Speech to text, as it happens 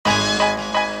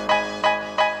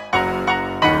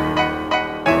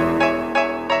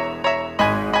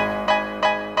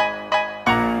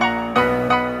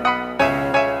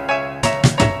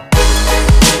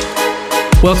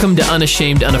Welcome to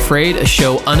Unashamed Unafraid, a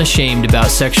show unashamed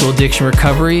about sexual addiction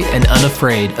recovery and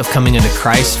unafraid of coming unto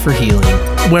Christ for healing.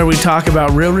 Where we talk about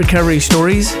real recovery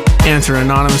stories, answer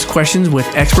anonymous questions with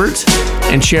experts,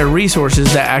 and share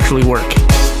resources that actually work.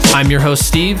 I'm your host,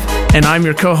 Steve. And I'm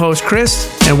your co-host,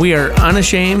 Chris, and we are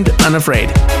Unashamed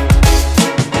Unafraid.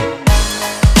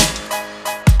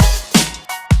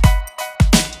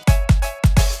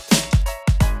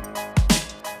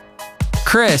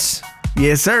 Chris.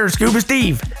 Yes, sir. Scuba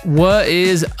Steve. What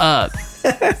is up?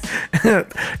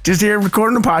 Just here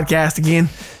recording a podcast again.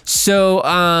 So,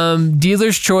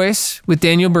 Dealer's Choice with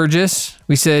Daniel Burgess.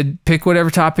 We said, pick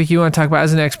whatever topic you want to talk about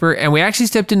as an expert. And we actually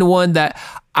stepped into one that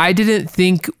I didn't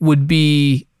think would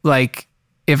be like,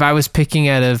 if I was picking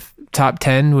out of top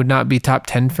 10, would not be top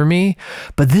 10 for me.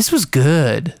 But this was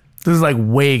good. This is like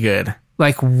way good.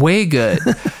 Like way good.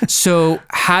 So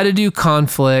how to do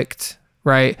conflict,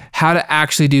 right? How to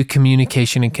actually do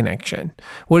communication and connection.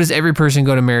 What does every person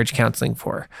go to marriage counseling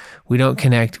for? We don't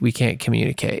connect, we can't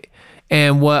communicate.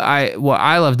 And what I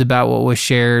loved about what was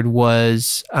shared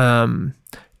was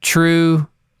true,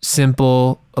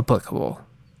 simple, applicable.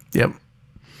 Yep.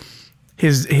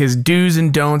 His do's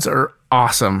and don'ts are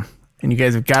awesome. And you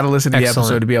guys have got to listen to the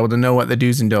episode to be able to know what the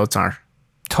do's and don'ts are.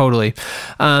 Totally.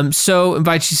 So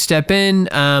invite you to step in.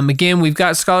 Again, we've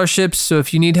got scholarships. So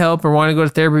if you need help or want to go to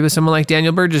therapy with someone like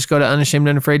Daniel Burgess, go to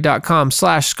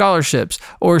unashamedunafraid.com/scholarships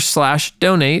or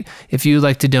 /donate if you'd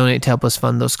like to donate to help us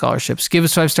fund those scholarships. Give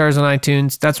us 5 stars on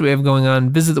iTunes. That's what we have going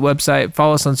on. Visit the website.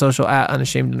 Follow us on social at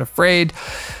unashamedunafraid.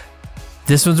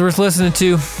 This one's worth listening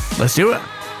to. Let's do it.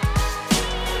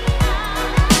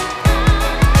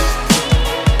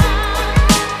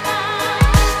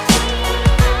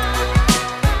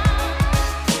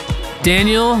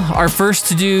 Daniel, our first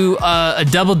to do a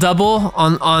double-double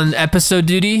on episode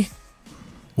duty.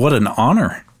 What an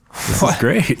honor. This is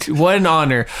great. What an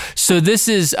honor. So this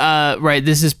is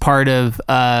this is part of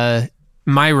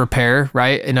my repair,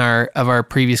 right, of our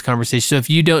previous conversation. So if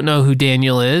you don't know who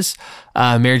Daniel is,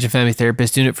 marriage and family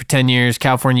therapist, doing it for 10 years,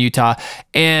 California, Utah,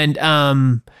 and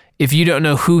if you don't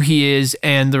know who he is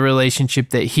and the relationship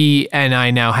that he and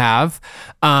I now have,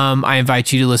 I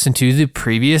invite you to listen to the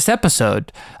previous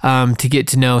episode to get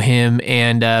to know him.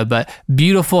 And but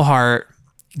beautiful heart,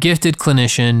 gifted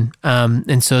clinician.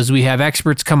 And so as we have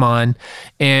experts come on,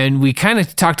 and we kind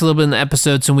of talked a little bit in the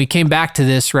episodes, and we came back to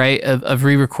this, right, of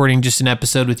re-recording just an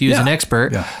episode with you as an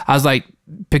expert. Yeah. I was like,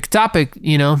 pick a topic,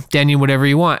 Daniel, whatever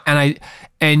you want. We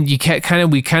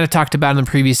kind of talked about in the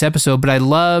previous episode, but I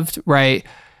loved, right,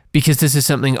 because this is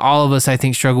something all of us, I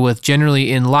think, struggle with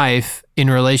generally in life, in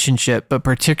relationship, but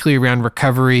particularly around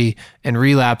recovery and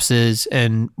relapses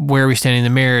and where we stand in the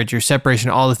marriage or separation,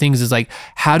 all the things is like,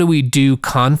 how do we do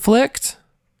conflict?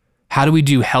 How do we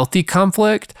do healthy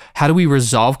conflict? How do we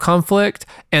resolve conflict?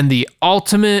 And the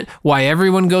ultimate, why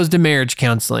everyone goes to marriage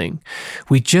counseling.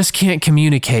 We just can't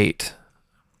communicate.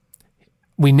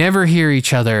 We never hear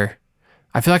each other.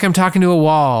 I feel like I'm talking to a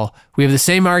wall. We have the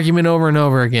same argument over and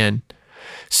over again.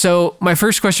 So my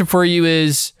first question for you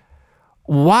is,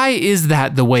 why is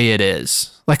that the way it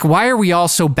is? Like, why are we all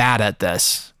so bad at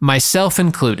this, myself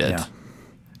included? Yeah.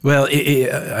 Well,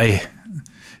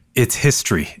 it's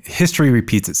history. History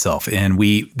repeats itself, and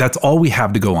that's all we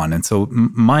have to go on. And so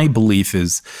my belief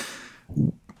is,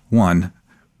 one,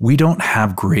 we don't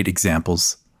have great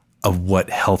examples of what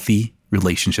healthy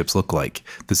relationships look like.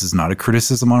 This is not a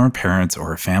criticism on our parents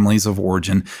or our families of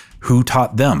origin. Who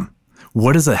taught them?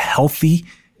 What does a healthy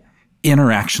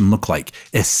interaction look like,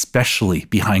 especially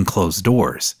behind closed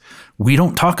doors? We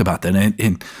don't talk about that.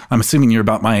 And I'm assuming you're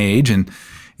about my age, and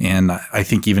I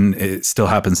think even it still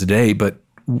happens today, but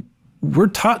we're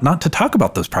taught not to talk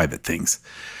about those private things.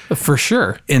 For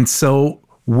sure. And so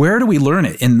where do we learn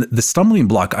it? And the stumbling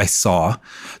block I saw,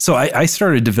 so I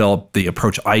started to develop the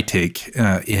approach I take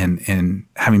in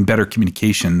having better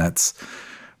communication that's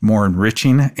more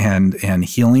enriching and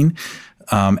healing,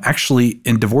 actually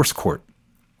in divorce court.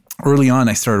 Early on,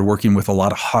 I started working with a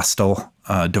lot of hostile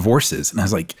divorces, and I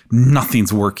was like,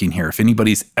 nothing's working here. If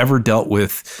anybody's ever dealt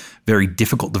with very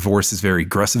difficult divorces, very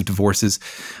aggressive divorces,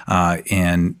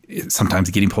 and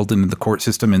sometimes getting pulled into the court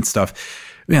system and stuff,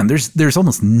 man, there's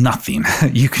almost nothing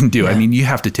you can do. Yeah. I mean, you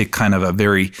have to take kind of a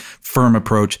very firm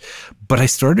approach. But I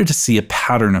started to see a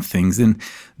pattern of things, and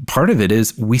part of it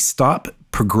is we stop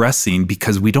progressing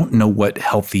because we don't know what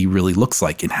healthy really looks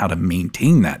like and how to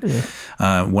maintain that.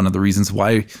 Yeah. One of the reasons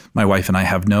why my wife and I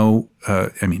have no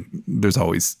there's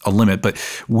always a limit, but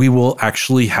we will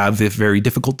actually have the very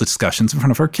difficult discussions in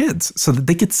front of our kids so that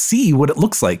they could see what it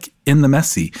looks like in the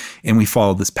messy. And we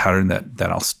follow this pattern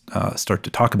that I'll start to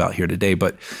talk about here today.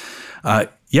 But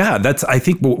that's, I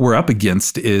think what we're up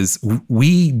against is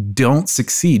we don't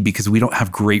succeed because we don't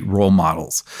have great role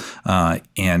models.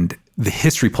 And the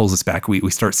history pulls us back. We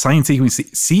start science-ing. We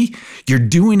see, you're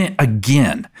doing it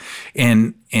again.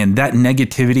 And that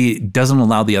negativity doesn't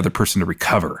allow the other person to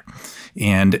recover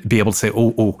and be able to say,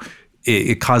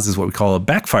 it causes what we call a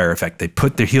backfire effect. They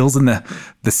put their heels in the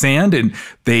sand and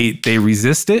they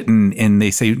resist it and they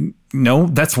say, no,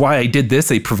 that's why I did this.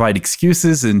 They provide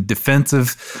excuses and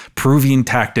defensive proving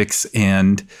tactics,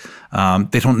 and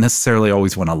they don't necessarily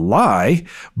always want to lie,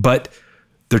 but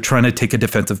they're trying to take a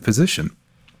defensive position.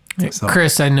 So.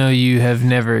 Chris, I know you have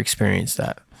never experienced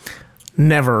that.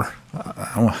 Never.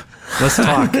 Let's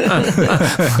talk.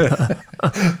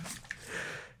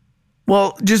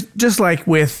 Well, just like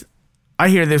I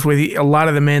hear this with a lot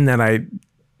of the men that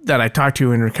I talk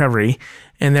to in recovery,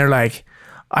 and they're like,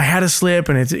 I had a slip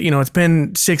and it's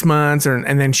been 6 months,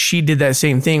 and then she did that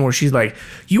same thing where she's like,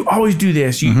 you always do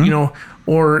this,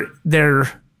 or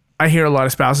I hear a lot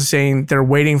of spouses saying they're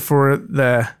waiting for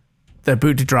the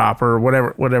boot to drop or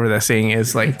whatever that saying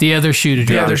is, like the other shoe to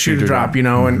drop. The other shoe to drop,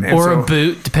 and or so, a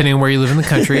boot, depending on where you live in the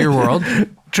country or world.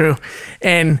 True.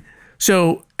 And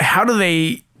so how do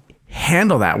they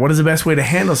handle that? What is the best way to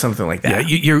handle something like that?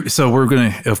 Yeah, so we're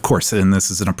going to, of course, and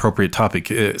this is an appropriate topic.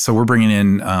 So we're bringing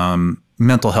in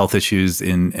mental health issues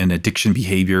and addiction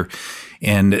behavior.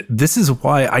 And this is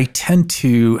why I tend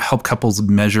to help couples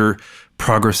measure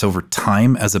progress over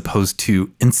time as opposed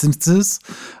to instances.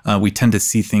 We tend to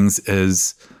see things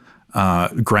as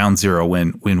ground zero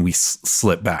when we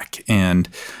slip back. And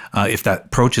if that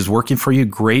approach is working for you,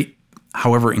 great.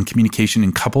 However, in communication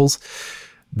in couples,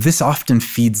 this often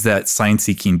feeds that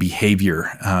sign-seeking behavior.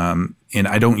 And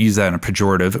I don't use that in a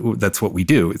pejorative. That's what we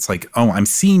do. It's like, I'm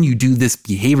seeing you do this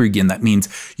behavior again. That means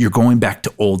you're going back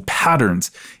to old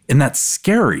patterns. And that's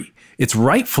scary. It's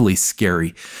rightfully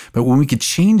scary. But when we could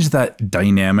change that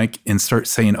dynamic and start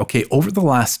saying, okay, over the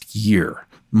last year,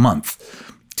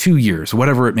 month, 2 years,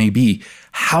 whatever it may be,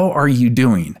 how are you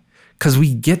doing? Because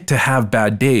we get to have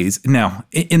bad days. Now,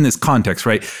 in this context,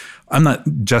 right, I'm not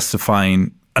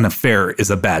justifying an affair is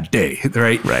a bad day,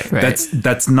 right? Right.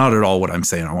 That's not at all what I'm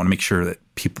saying. I want to make sure that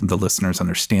the listeners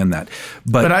understand that.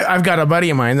 But I've got a buddy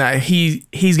of mine that he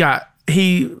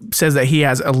says that he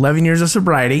has 11 years of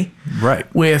sobriety,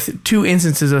 right, with 2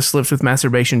 instances of slips with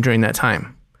masturbation during that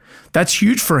time. That's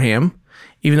huge for him,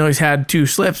 even though he's had 2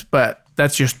 slips, but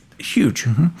that's just huge.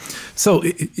 Mm-hmm. So,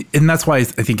 and that's why I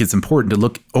think it's important to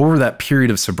look over that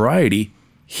period of sobriety.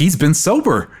 He's been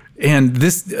sober. And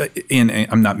this, and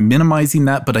I'm not minimizing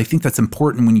that, but I think that's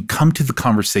important when you come to the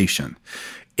conversation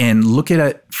and look at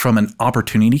it from an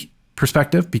opportunity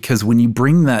perspective, because when you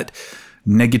bring that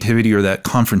negativity or that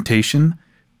confrontation,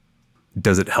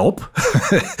 does it help?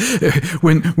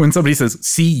 when somebody says,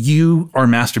 see, you are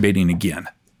masturbating again.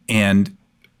 And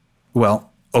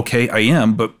well, okay, I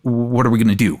am, but what are we going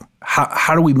to do?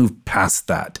 How do we move past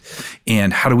that?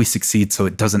 And how do we succeed so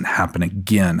it doesn't happen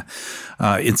again?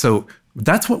 And so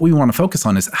that's what we want to focus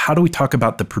on, is how do we talk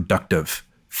about the productive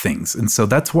things? And so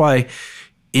that's why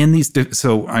in these,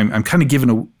 so I'm kind of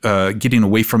getting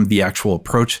away from the actual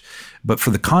approach, but for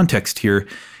the context here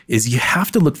is you have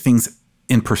to look things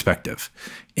in perspective.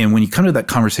 And when you come to that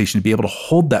conversation, to be able to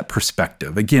hold that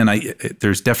perspective, again,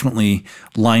 there's definitely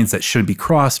lines that shouldn't be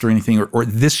crossed or anything, or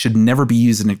this should never be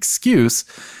used as an excuse.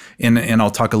 And I'll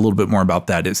talk a little bit more about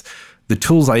that. Is the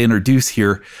tools I introduce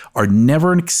here are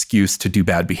never an excuse to do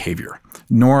bad behavior,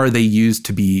 nor are they used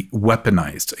to be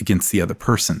weaponized against the other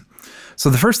person. So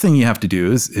the first thing you have to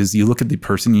do is you look at the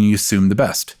person and you assume the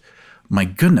best. My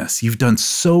goodness, you've done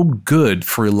so good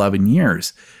for 11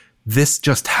 years. This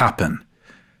just happened.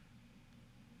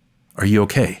 Are you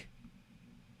okay?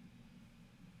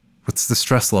 What's the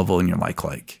stress level in your life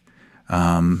like?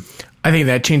 I think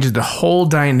that changes the whole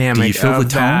dynamic. Do you feel of the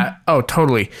tone? That. Oh,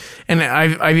 totally. And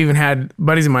I've even had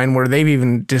buddies of mine where they've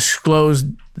even disclosed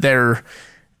their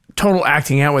total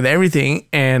acting out with everything.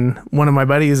 And one of my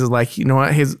buddies is like, you know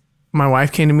what? My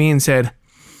wife came to me and said,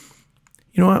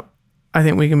 you know what? I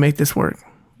think we can make this work.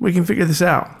 We can figure this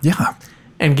out. Yeah.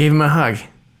 And gave him a hug.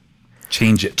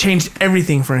 Change it. Changed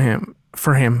everything for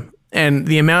him. And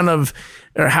the amount of,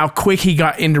 or how quick he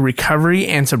got into recovery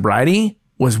and sobriety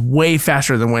was way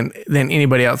faster than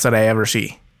anybody else that I ever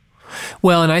see.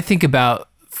 Well, and I think about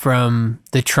from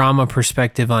the trauma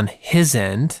perspective on his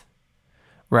end,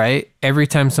 right? Every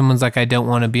time someone's like, I don't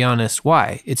want to be honest,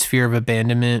 why? It's fear of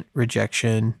abandonment,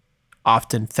 rejection,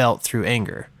 often felt through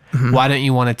anger. Why don't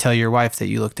you want to tell your wife that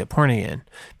you looked at porn again?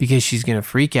 Because she's going to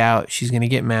freak out. She's going to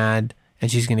get mad and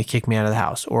she's going to kick me out of the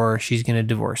house, or she's going to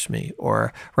divorce me,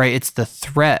 or, right. It's the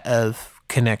threat of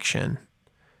connection.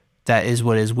 That is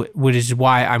what is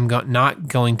why I'm not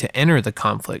going to enter the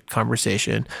conflict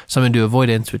conversation. So I'm going to do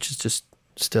avoidance, which is just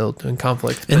still doing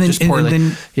conflict, but just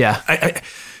poorly. Yeah.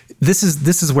 This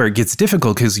is where it gets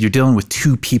difficult, because you're dealing with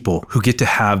two people who get to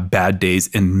have bad days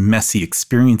and messy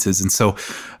experiences. And so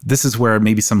this is where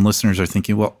maybe some listeners are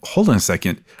thinking, well, hold on a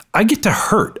second. I get to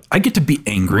hurt. I get to be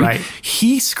angry. Right.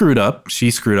 He screwed up.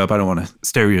 She screwed up. I don't want to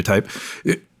stereotype.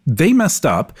 They messed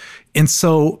up. And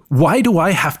so why do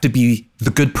I have to be the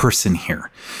good person here?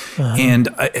 And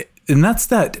that's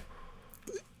that.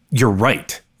 You're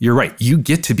right. You're right. You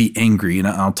get to be angry. And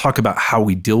I'll talk about how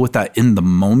we deal with that in the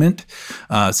moment,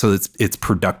 so it's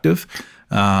productive.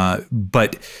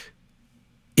 But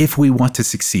if we want to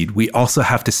succeed, we also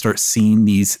have to start seeing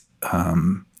these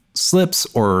slips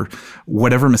or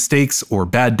whatever mistakes or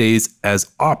bad days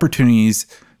as opportunities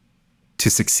to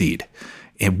succeed.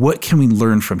 And what can we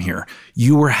learn from here?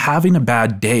 You were having a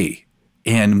bad day.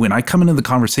 And when I come into the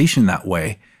conversation that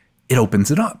way, it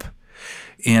opens it up.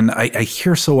 And I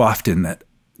hear so often that,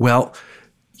 well,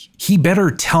 he better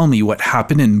tell me what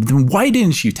happened. And then why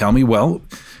didn't you tell me? Well,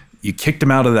 you kicked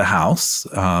him out of the house.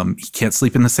 He can't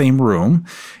sleep in the same room.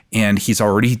 And he's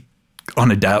already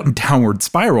on a downward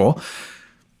spiral.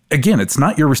 Again, it's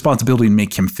not your responsibility to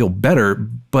make him feel better,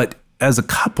 but as a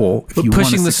couple, if you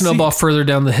pushing the snowball further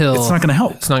down the hill, it's not going to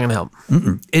help. It's not going to help.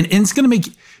 And it's going to make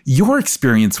your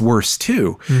experience worse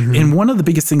too. And one of the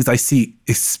biggest things I see,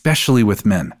 especially with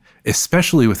men, is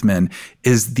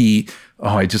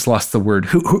I just lost the word.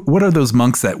 What are those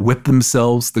monks that whip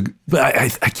themselves? I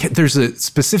can't. There's a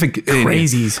specific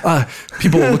crazies.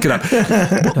 People will look it up.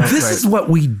 This is what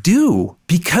we do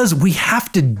because we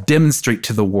have to demonstrate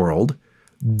to the world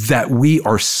that we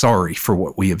are sorry for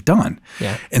what we have done.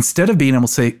 Yeah. Instead of being able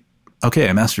to say, okay,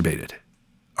 I masturbated.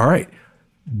 All right,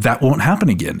 that won't happen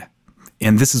again.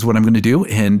 And this is what I'm going to do.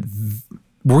 And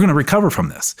we're going to recover from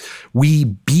this. We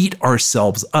beat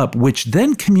ourselves up, which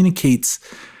then communicates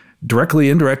directly,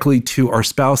 indirectly to our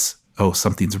spouse. Oh,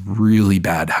 something's really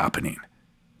bad happening.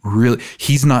 Really,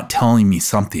 he's not telling me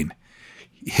something.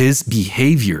 His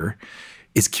behavior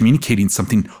is communicating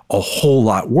something a whole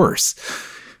lot worse.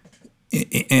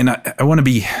 And I want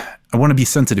to be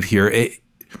sensitive here.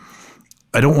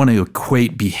 I don't want to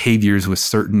equate behaviors with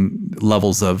certain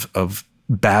levels of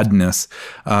badness.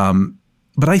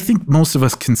 But I think most of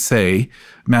us can say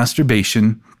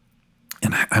masturbation,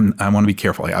 and I want to be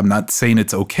careful. I'm not saying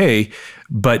it's okay,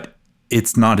 but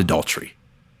it's not adultery.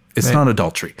 It's not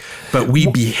adultery, but we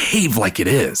behave like it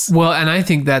is. Well, and I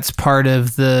think that's part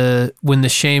of when the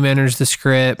shame enters the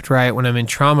script, right? When I'm in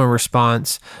trauma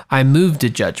response, I move to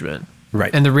judgment.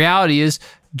 Right. And the reality is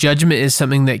judgment is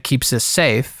something that keeps us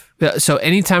safe. So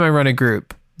anytime I run a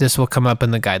group, this will come up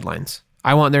in the guidelines.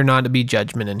 I want there not to be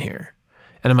judgment in here.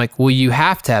 And I'm like, well, you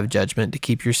have to have judgment to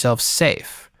keep yourself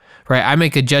safe, right? I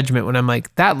make a judgment when I'm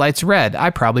like, that light's red. I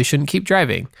probably shouldn't keep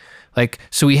driving. Like,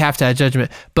 so we have to have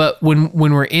judgment. But when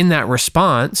we're in that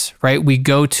response, right, we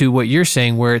go to what you're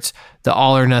saying, where it's the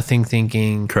all or nothing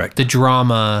thinking, correct, the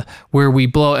drama, where we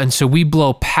blow. And so we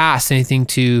blow past anything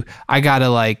to, I got to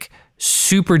like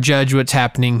super judge what's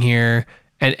happening here.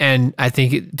 And I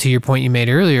think to your point you made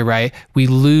earlier, right, we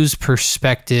lose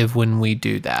perspective when we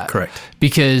do that. Correct.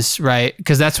 Because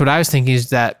that's what I was thinking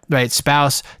is that, right,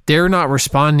 spouse, they're not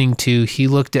responding to, he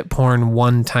looked at porn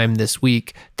one time this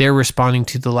week. They're responding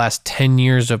to the last 10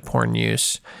 years of porn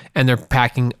use. And they're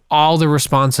packing all the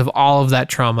response of all of that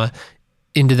trauma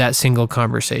into that single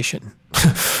conversation.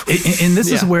 And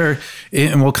this is where,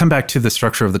 and we'll come back to the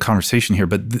structure of the conversation here,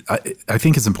 but I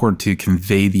think it's important to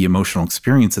convey the emotional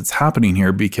experience that's happening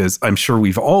here, because I'm sure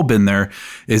we've all been there,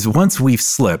 is once we've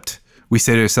slipped, we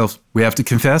say to ourselves, we have to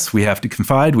confess, we have to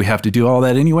confide, we have to do all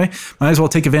that anyway. Might as well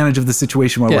take advantage of the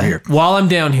situation while we're here. While I'm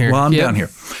down here. Down here.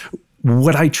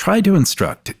 What I try to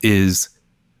instruct is,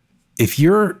 if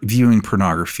you're viewing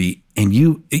pornography and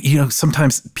you know,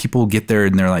 sometimes people get there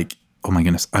and they're like, oh my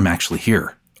goodness, I'm actually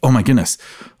here. Oh my goodness.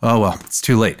 Oh, well, it's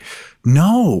too late.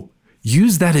 No,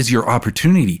 use that as your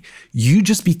opportunity. You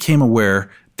just became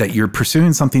aware that you're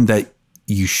pursuing something that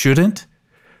you shouldn't.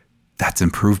 That's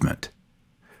improvement.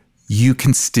 You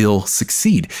can still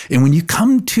succeed. And when you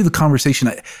come to the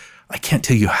conversation, I can't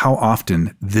tell you how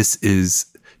often this is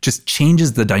just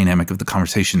changes the dynamic of the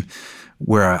conversation,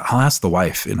 where I'll ask the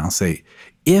wife and I'll say,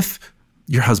 if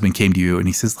your husband came to you and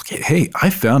he says, look, hey, I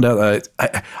found out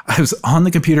I was on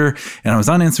the computer and I was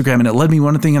on Instagram and it led me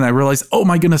one thing and I realized, oh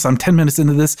my goodness, I'm 10 minutes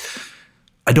into this.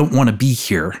 I don't want to be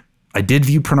here. I did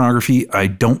view pornography. I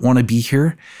don't want to be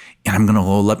here. And I'm going to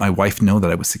let my wife know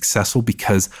that I was successful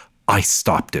because I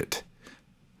stopped it.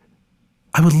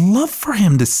 I would love for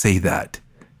him to say that.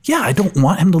 Yeah, I don't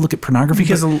want him to look at pornography.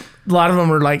 Because a lot of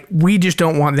them are like, we just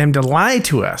don't want them to lie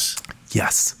to us.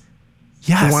 Yes.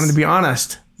 We want them to be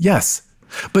honest. Yes.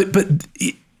 But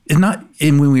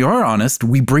when we are honest,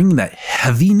 we bring that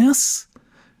heaviness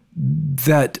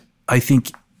that I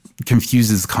think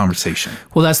confuses the conversation.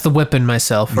 Well, that's the whipping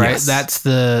myself, right? Yes.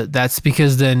 That's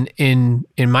because then in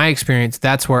my experience,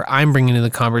 that's where I'm bringing to the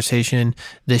conversation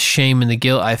the shame and the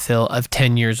guilt I feel of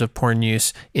 10 years of porn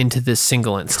use into this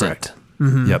single instant. Correct.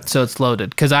 Yep. So it's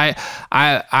loaded because I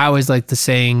always like the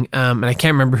saying, and I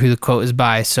can't remember who the quote is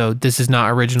by. So this is not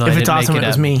original. If I it's didn't awesome, make it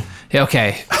was up. me.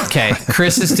 Okay.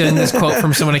 Chris is doing this quote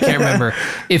from someone I can't remember.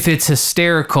 If it's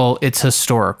hysterical, it's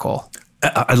historical.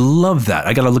 I love that.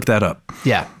 I got to look that up.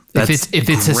 Yeah. That's If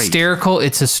it's great. hysterical,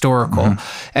 it's historical.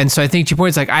 And so I think to your point,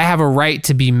 it's like I have a right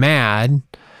to be mad,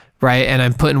 right? And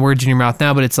I'm putting words in your mouth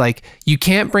now, but it's like you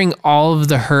can't bring all of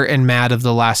the hurt and mad of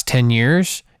the last 10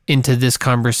 years into this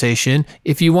conversation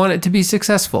if you want it to be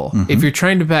successful. If you're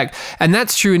trying to back, and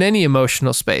that's true in any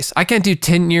emotional space. I can't do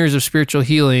 10 years of spiritual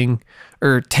healing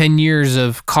or 10 years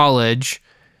of college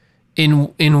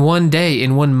in one day,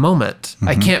 in one moment.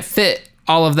 I can't fit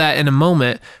all of that in a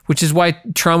moment, which is why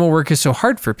trauma work is so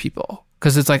hard for people.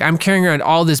 Because it's like I'm carrying around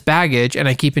all this baggage and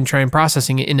I keep trying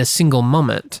processing it in a single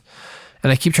moment.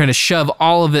 And I keep trying to shove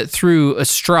all of it through a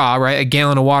straw, right? A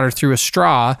gallon of water through a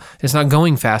straw. It's not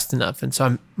going fast enough. And so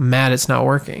I'm mad it's not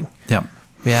working. Yeah.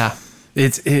 Yeah.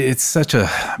 It's such a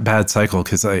bad cycle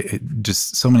because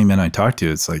just so many men I talk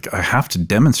to, it's like I have to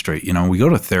demonstrate. We go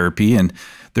to therapy and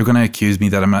they're going to accuse me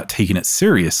that I'm not taking it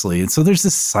seriously. And so there's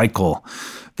this cycle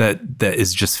that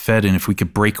is just fed. And if we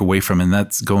could break away from it, and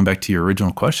that's going back to your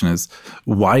original question is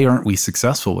why aren't we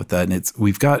successful with that? And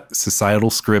we've got societal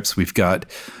scripts, we've got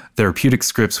therapeutic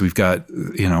scripts, we've got,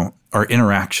 our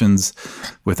interactions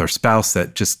with our spouse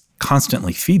that just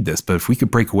constantly feed this. But if we could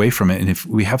break away from it and if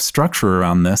we have structure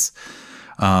around this,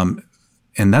 and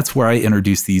that's where I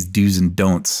introduce these do's and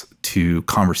don'ts to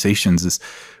conversations is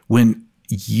when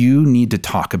you need to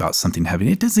talk about something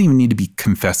heavy. It doesn't even need to be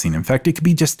confessing. In fact, it could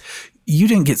be just you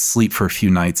didn't get sleep for a few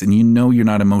nights and you're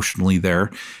not emotionally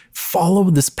there. Follow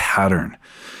this pattern.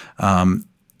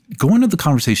 Go into the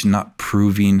conversation not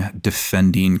proving,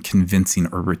 defending, convincing,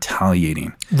 or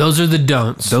retaliating. Those are the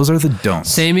don'ts. Those are the don'ts.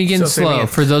 Say them again slow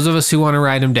for those of us who want to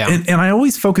write them down. And I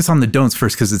always focus on the don'ts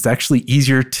first because it's actually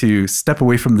easier to step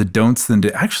away from the don'ts than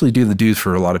to actually do the do's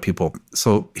for a lot of people.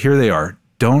 So here they are.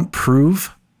 Don't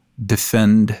prove,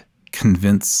 defend,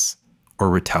 convince, or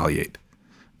retaliate.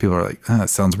 People are like, that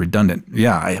sounds redundant.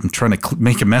 Yeah, I am trying to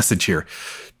make a message here.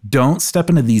 Don't step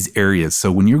into these areas.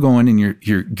 So when you're going and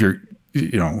you're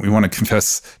we want to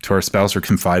confess to our spouse or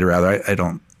confide rather. I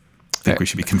don't think we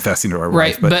should be confessing to our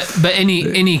wife. Right, but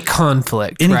any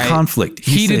conflict, any right? conflict,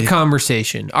 heated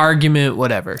conversation, argument,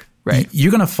 whatever. Right.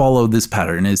 You're going to follow this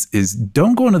pattern is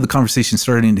don't go into the conversation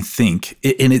starting to think,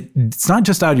 and it's not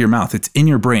just out of your mouth. It's in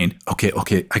your brain. Okay.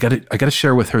 I got to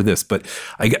share with her this, but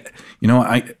I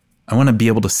want to be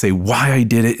able to say why I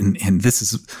did it. And this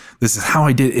is how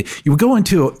I did it. You go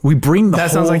into, we bring the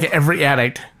That sounds like every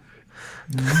addict.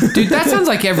 Dude, that sounds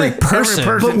like every person.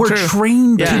 But we're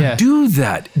trained to do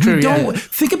that. True, don't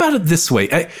think about it this way.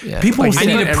 People Like,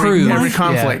 say, I need to prove every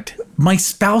conflict. my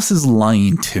spouse is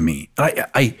lying to me.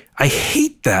 I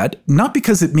hate that, not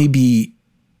because it may be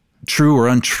true or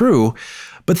untrue,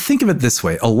 but think of it this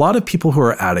way. A lot of people who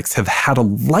are addicts have had a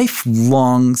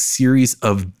lifelong series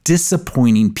of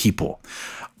disappointing people.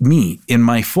 Me, in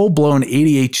my full-blown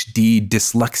ADHD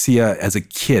dyslexia as a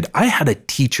kid, I had a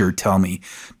teacher tell me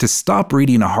to stop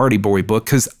reading a Hardy Boy book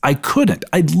because I couldn't.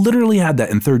 I literally had that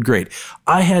in third grade.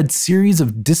 I had series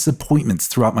of disappointments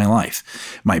throughout my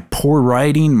life. My poor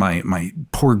writing, my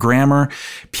poor grammar,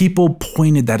 people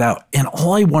pointed that out. And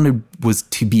all I wanted was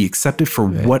to be accepted for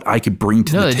what I could bring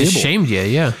to the they table. just shamed you,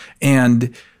 yeah.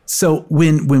 And so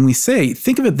when we say,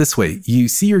 think of it this way, you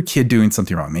see your kid doing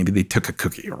something wrong. Maybe they took a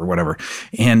cookie or whatever,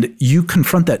 and you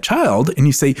confront that child and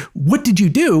you say, what did you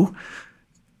do?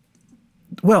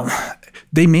 Well,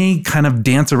 they may kind of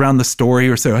dance around the story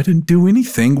or say, I didn't do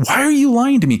anything. Why are you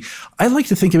lying to me? I like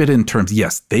to think of it in terms,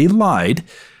 yes, they lied.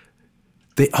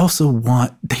 They also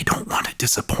they don't want to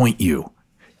disappoint you.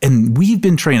 And we've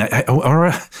been trained.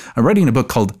 I'm writing a book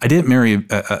called I Didn't Marry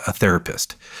a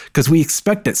Therapist, because we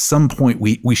expect at some point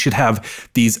we should have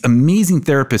these amazing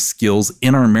therapist skills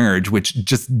in our marriage, which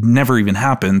just never even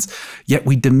happens. Yet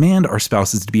we demand our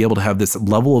spouses to be able to have this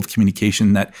level of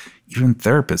communication that even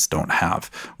therapists don't have.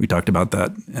 We talked about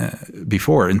that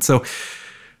before. And so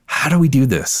How do we do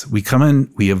this? We come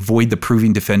in, we avoid the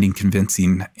proving, defending,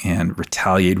 convincing, and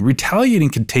retaliate. Retaliating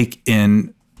can take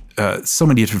in so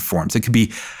many different forms. It could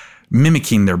be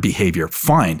mimicking their behavior.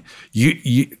 Fine.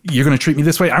 You're going to treat me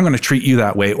this way. I'm going to treat you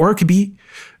that way. Or it could be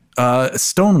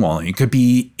stonewalling. It could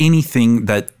be anything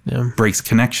that breaks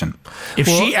connection. If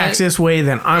she acts this way,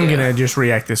 then I'm going to just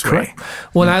react this way.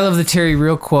 Well, I love the Terry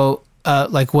Real quote.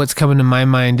 Like what's coming to my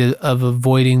mind of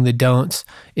avoiding the don'ts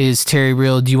is Terry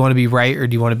Real. Do you want to be right or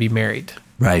do you want to be married?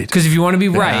 Right. Because if you want to be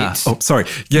right, oh, sorry.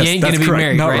 Yes, you ain't that's going to be correct.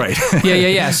 married, Not right?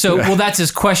 Yeah. So, well, that's his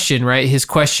question, right? His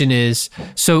question is,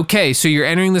 so you're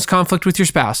entering this conflict with your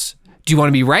spouse. Do you want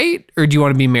to be right or do you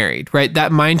want to be married? Right.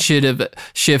 That mind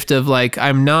shift of like,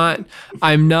 I'm not,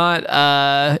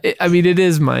 I mean, it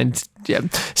is mind. Yeah.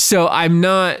 So I'm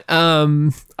not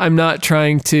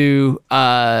trying to,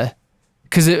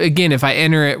 because again, if I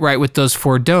enter it right with those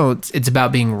 4 don'ts, it's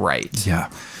about being right. Yeah.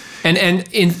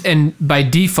 And by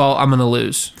default, I'm going to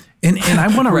lose. And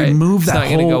I want to remove that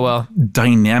whole go well.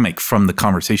 dynamic from the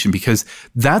conversation, because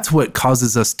that's what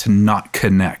causes us to not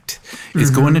connect, is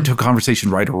going into a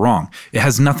conversation right or wrong. It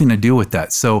has nothing to do with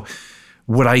that. So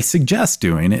what I suggest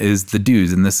doing is the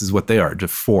do's, and this is what they are,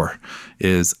 just 4,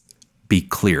 is be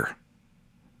clear,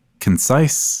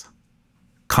 concise,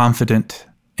 confident,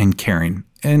 and caring.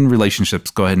 In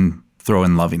relationships, go ahead and throw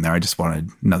in loving there. I just wanted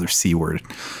another C word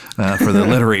for the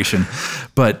alliteration.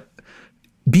 But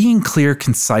being clear,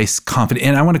 concise, confident,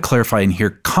 and I want to clarify in here,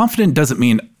 confident doesn't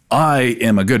mean I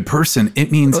am a good person.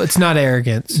 It means it's not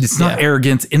arrogance. It's not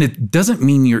arrogance, and it doesn't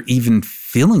mean you're even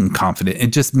feeling confident.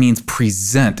 It just means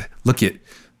present. Look at,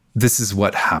 this is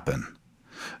what happened.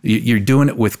 You're doing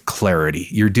it with clarity.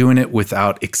 You're doing it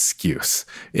without excuse.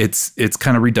 It's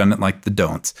kind of redundant like the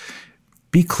don'ts.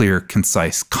 Be clear,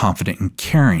 concise, confident, and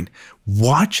caring.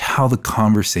 Watch how the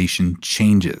conversation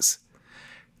changes.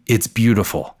 It's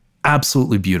beautiful,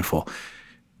 absolutely beautiful.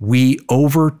 We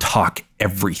over-talk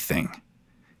everything,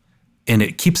 and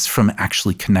it keeps us from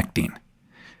actually connecting.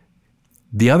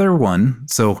 The other one,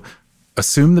 so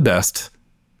assume the best,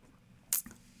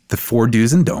 the 4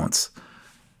 do's and don'ts,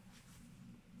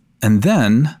 and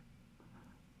then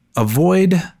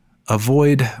avoid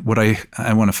what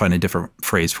I want to find a different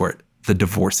phrase for it, the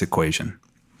divorce equation.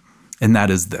 And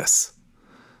that is this.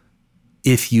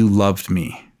 If you loved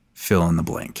me, fill in the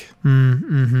blank.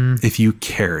 Mm-hmm. If you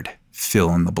cared, fill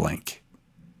in the blank.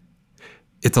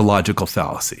 It's a logical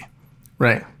fallacy.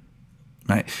 Right.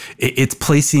 It's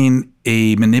placing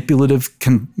a manipulative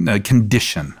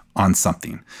condition on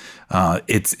something.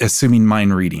 It's assuming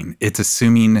mind reading. It's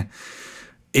assuming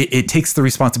it takes the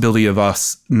responsibility of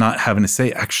us not having to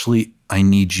say, actually, I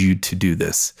need you to do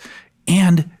this.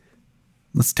 And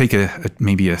let's take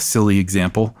maybe a silly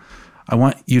example. I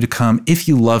want you to come. If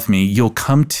you love me, you'll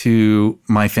come to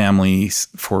my family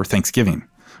for Thanksgiving.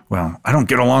 Well, I don't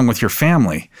get along with your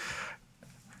family.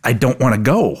 I don't want to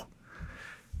go.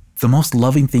 The most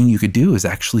loving thing you could do is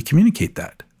actually communicate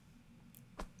that.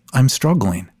 I'm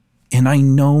struggling and I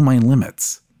know my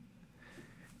limits.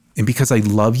 And because I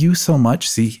love you so much,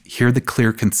 see, hear the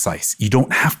clear, concise. You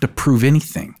don't have to prove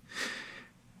anything.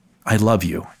 I love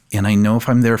you. And I know if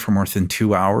I'm there for more than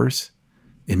 2 hours,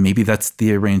 and maybe that's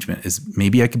the arrangement, is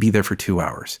maybe I could be there for 2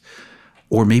 hours,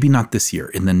 or maybe not this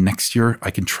year. And then next year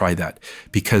I can try that,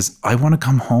 because I want to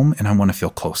come home and I want to feel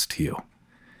close to you.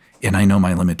 And I know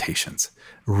my limitations.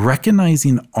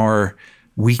 Recognizing our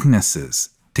weaknesses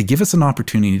to give us an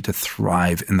opportunity to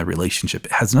thrive in the relationship.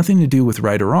 It has nothing to do with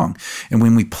right or wrong. And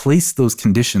when we place those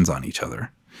conditions on each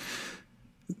other,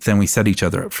 then we set each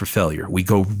other up for failure. We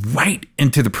go right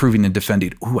into the proving and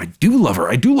defending. Oh, I do love her.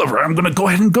 I'm going to go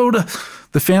ahead and go to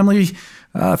the family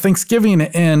Thanksgiving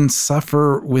and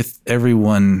suffer with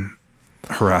everyone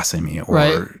harassing me. Or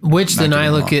right. Which then I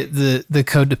look at the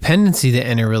codependency that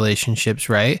enter relationships,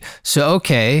 right? So,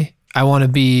 okay, I want to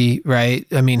be right.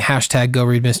 I mean, hashtag go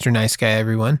read Mr. Nice Guy,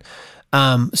 everyone.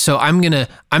 So I'm gonna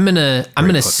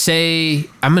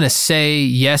say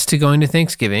yes to going to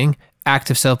Thanksgiving.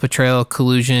 Active self-betrayal,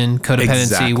 collusion, codependency,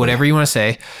 exactly. Whatever you want to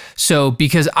say. So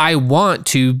because I want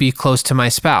to be close to my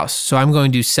spouse, so I'm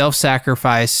going to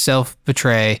self-sacrifice,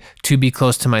 self-betray to be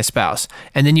close to my spouse.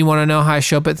 And then you want to know how I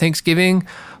show up at Thanksgiving?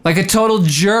 Like a total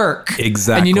jerk.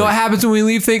 Exactly. And you know what happens when we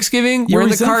leave Thanksgiving? We're in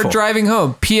the car driving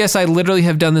home. P.S. I literally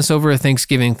have done this over a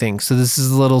Thanksgiving thing, so this is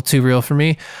a little too real for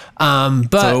me. But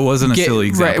so it wasn't a silly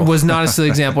example. Right, it was not a silly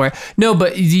example. Right? No,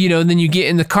 but then you get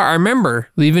in the car. I remember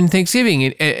leaving Thanksgiving.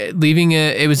 It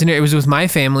was with my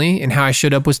family, and how I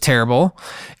showed up was terrible.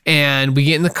 And we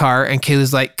get in the car, and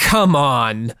Kayla's like, "Come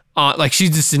on, like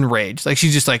she's just enraged. Like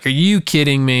she's just like, are you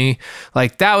kidding me?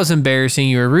 Like that was embarrassing.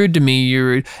 You were rude to me. You were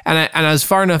rude. And I was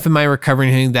far enough in my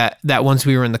recovery that once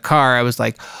we were in the car, I was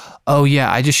like, oh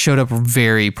yeah, I just showed up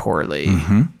very poorly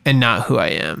and not who I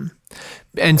am.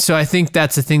 And so I think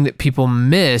that's the thing that people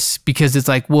miss, because it's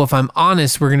like, well, if I'm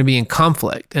honest, we're going to be in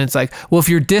conflict. And it's like, well, if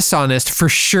you're dishonest, for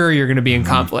sure you're going to be in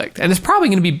conflict, and it's probably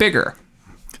going to be bigger.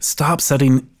 Stop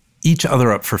setting each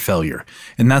other up for failure.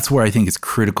 And that's where I think it's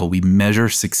critical. We measure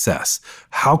success,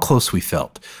 how close we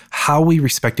felt, how we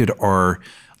respected our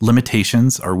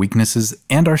limitations, our weaknesses,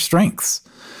 and our strengths.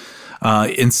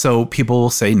 And so people will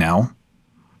say now,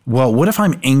 well, what if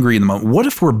I'm angry in the moment? What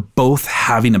if we're both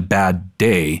having a bad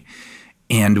day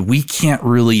and we can't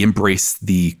really embrace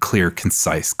the clear,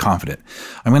 concise, confident?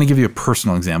 I'm going to give you a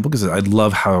personal example because I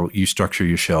love how you structure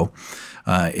your show.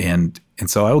 And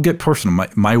so I will get personal.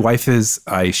 My wife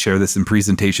I share this in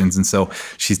presentations, and so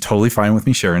she's totally fine with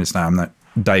me sharing this now. I'm not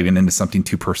diving into something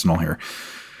too personal here.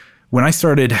 When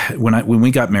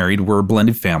we got married, we're a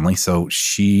blended family. So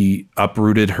she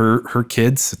uprooted her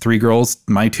kids, 3 girls,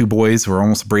 my 2 boys. We're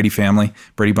almost a Brady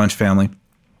Bunch family.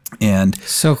 And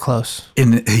so close.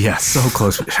 So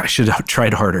close. I should have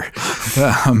tried harder.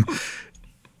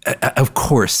 Of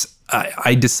course,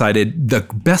 I decided the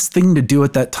best thing to do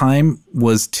at that time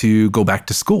was to go back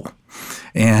to school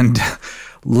and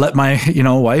let my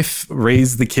wife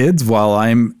raise the kids while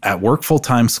I'm at work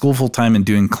full-time, school full-time, and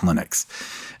doing clinics.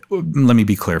 Let me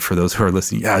be clear for those who are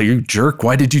listening. Yeah, you jerk.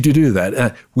 Why did you do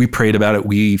that? We prayed about it.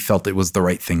 We felt it was the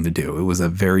right thing to do. It was a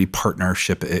very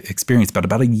partnership experience. But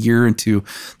about a year into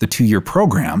the 2-year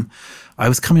program, I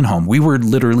was coming home. We were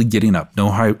literally getting up,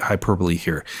 no hyperbole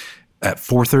here, at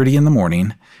 4:30 in the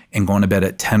morning and going to bed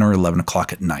at 10 or 11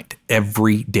 o'clock at night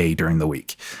every day during the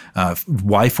week.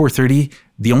 Why 4:30?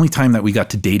 The only time that we got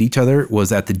to date each other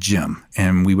was at the gym,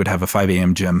 and we would have a 5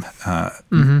 a.m. gym,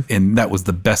 and that was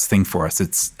the best thing for us.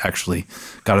 It's actually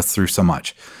got us through so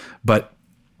much. But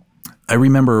I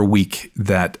remember a week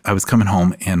that I was coming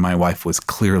home and my wife was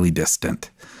clearly distant,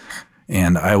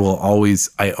 and I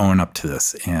own up to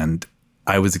this. And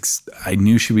I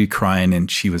knew she would be crying and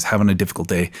she was having a difficult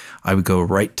day. I would go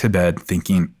right to bed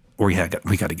thinking, we got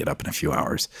to get up in a few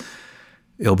hours.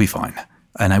 It'll be fine.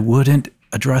 And I wouldn't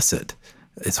address it.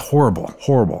 It's horrible,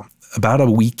 horrible. About a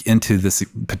week into this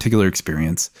particular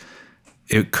experience,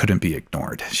 it couldn't be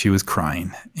ignored. She was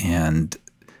crying. And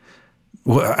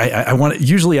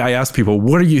usually I ask people,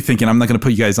 what are you thinking? I'm not going to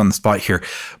put you guys on the spot here.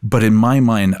 But in my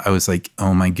mind, I was like,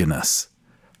 oh my goodness,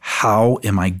 how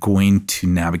am I going to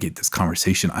navigate this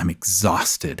conversation? I'm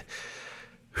exhausted.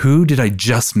 Who did I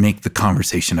just make the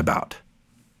conversation about?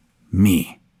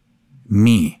 Me.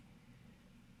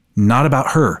 Not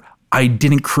about her. I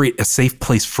didn't create a safe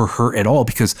place for her at all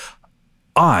because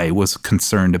I was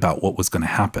concerned about what was going to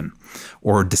happen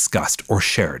or discussed or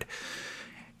shared.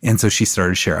 And so she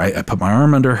started to share. I put my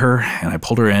arm under her and I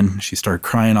pulled her in. She started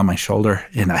crying on my shoulder.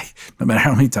 And no matter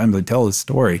how many times I tell this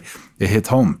story, it hits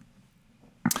home.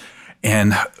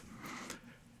 And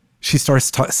she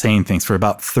starts saying things for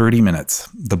about 30 minutes.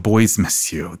 The boys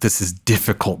miss you. This is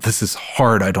difficult. This is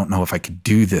hard. I don't know if I could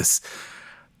do this.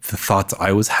 The thoughts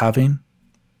I was having,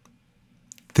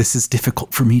 this is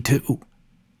difficult for me too.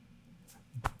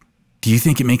 Do you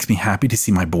think it makes me happy to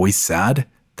see my boys sad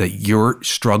that you're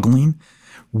struggling?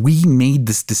 We made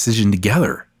this decision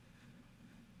together.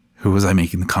 Who was I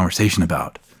making the conversation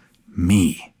about?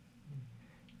 Me.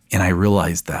 And I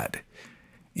realized that.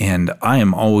 And I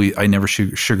never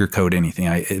sugarcoat anything.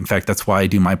 In fact, that's why I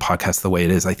do my podcast the way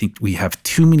it is. I think we have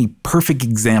too many perfect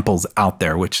examples out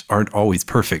there, which aren't always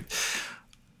perfect.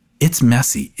 It's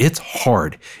messy. It's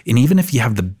hard. And even if you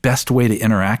have the best way to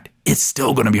interact, it's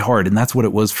still going to be hard. And that's what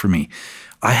it was for me.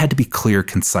 I had to be clear,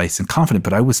 concise, and confident,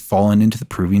 but I was falling into the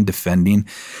proving, defending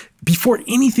before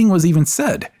anything was even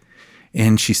said.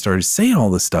 And she started saying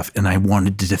all this stuff, and I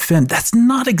wanted to defend. That's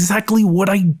not exactly what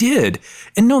I did.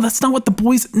 And no, that's not what the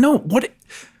boys, no,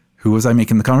 who was I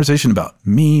making the conversation about?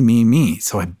 Me.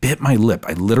 So I bit my lip.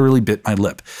 I literally bit my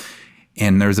lip.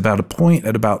 And there was about a point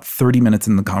at about 30 minutes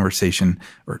in the conversation,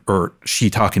 or she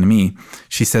talking to me,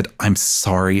 she said, I'm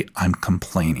sorry, I'm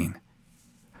complaining.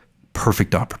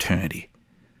 Perfect opportunity.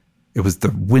 It was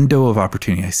the window of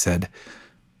opportunity. I said,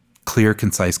 clear,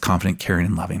 concise, confident, caring,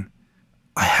 and loving.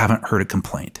 I haven't heard a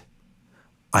complaint.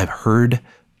 I've heard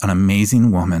an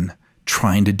amazing woman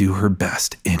trying to do her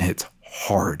best, and it's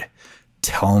hard.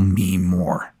 Tell me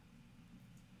more.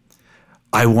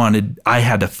 I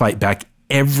had to fight back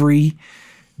every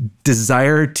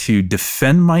desire to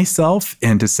defend myself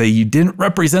and to say, you didn't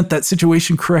represent that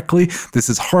situation correctly. This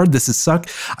is hard. This is suck.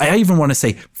 I even want to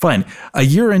say, fine, a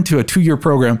year into a 2-year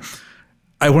program,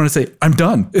 I want to say, I'm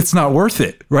done. It's not worth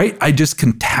it, right? I just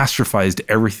catastrophized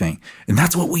everything. And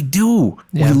that's what we do.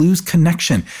 Yeah. We lose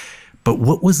connection. But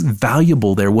what was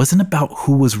valuable there wasn't about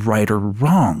who was right or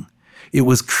wrong. It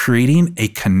was creating a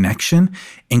connection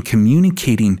and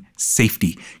communicating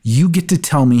safety. You get to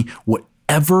tell me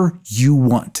whatever you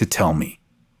want to tell me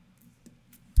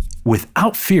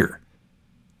without fear.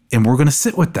 And we're going to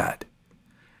sit with that.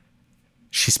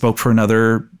 She spoke for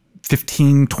another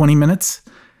 15, 20 minutes.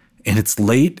 And it's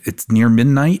late, it's near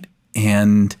midnight,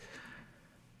 and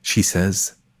she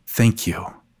says, thank you.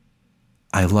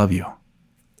 I love you.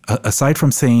 Aside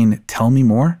from saying, tell me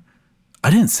more, I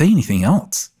didn't say anything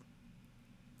else.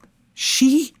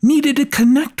 She needed to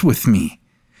connect with me.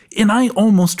 And I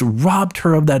almost robbed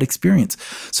her of that experience.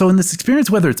 So in this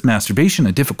experience, whether it's masturbation,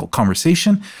 a difficult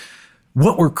conversation,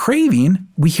 what we're craving,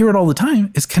 we hear it all the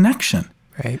time, is connection.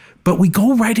 Right. But we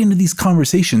go right into these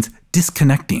conversations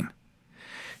disconnecting.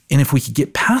 And if we could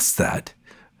get past that,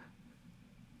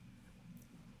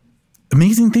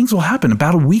 amazing things will happen.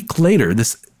 About a week later,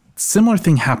 this similar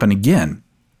thing happened again.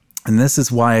 And this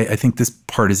is why I think this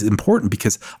part is important,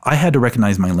 because I had to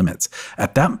recognize my limits.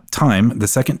 At that time, the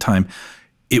second time,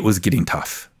 it was getting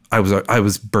tough. I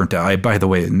was burnt out. By the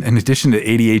way, in addition to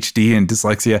ADHD and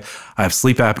dyslexia, I have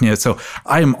sleep apnea. So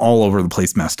I am all over the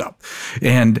place, messed up.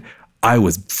 And I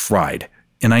was fried.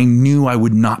 And I knew I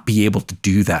would not be able to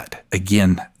do that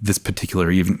again,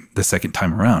 even the second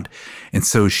time around. And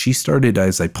so she started,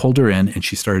 as I pulled her in and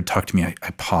she started talking to me, I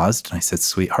paused and I said,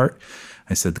 sweetheart,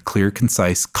 I said, the clear,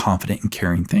 concise, confident, and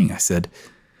caring thing. I said,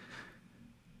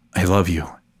 I love you.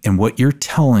 And what you're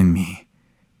telling me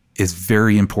is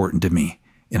very important to me.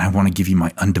 And I want to give you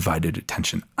my undivided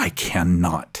attention. I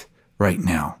cannot right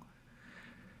now.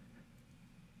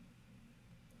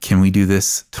 Can we do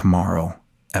this tomorrow?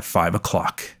 At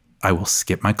 5:00, I will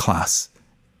skip my class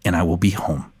and I will be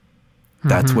home.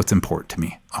 That's what's important to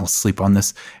me. I'll sleep on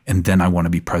this and then I want to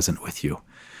be present with you.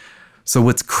 So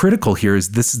what's critical here is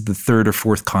this is the third or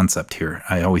fourth concept here.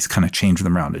 I always kind of change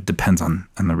them around. It depends on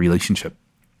the relationship.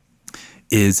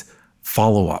 Is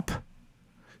follow up,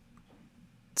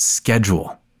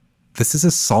 schedule. This is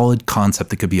a solid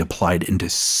concept that could be applied into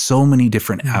so many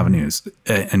different avenues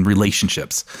and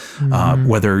relationships,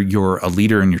 whether you're a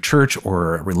leader in your church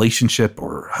or a relationship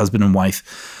or husband and wife.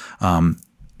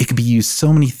 It could be used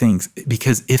so many things,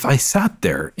 because if I sat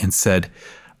there and said,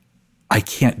 I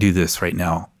can't do this right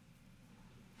now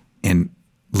and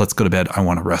let's go to bed, I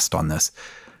want to rest on this,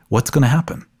 what's going to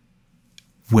happen?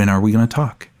 When are we going to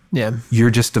talk? Yeah.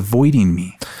 You're just avoiding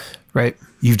me. Right.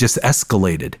 You've just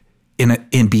escalated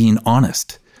in being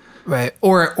honest. Right.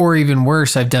 Or even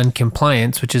worse, I've done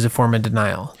compliance, which is a form of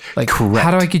denial. Like, Correct.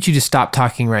 How do I get you to stop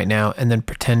talking right now and then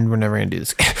pretend we're never going to do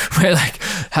this again? Right? Like,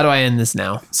 how do I end this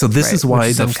now? So this is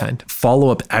why the kind.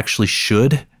 follow-up actually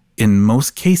should, in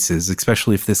most cases,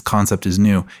 especially if this concept is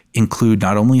new, include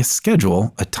not only a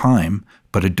schedule, a time,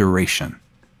 but a duration.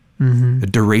 The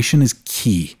duration is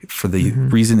key for the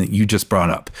reason that you just brought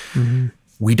up.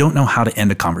 We don't know how to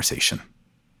end a conversation.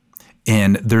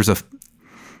 And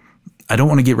I don't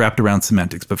want to get wrapped around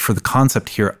semantics, but for the concept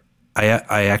here,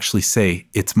 I actually say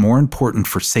it's more important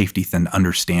for safety than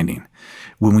understanding.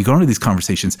 When we go into these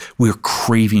conversations, we're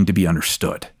craving to be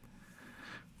understood.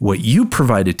 What you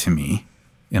provided to me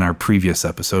in our previous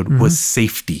episode was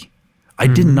safety. I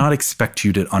did not expect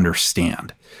you to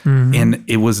understand. And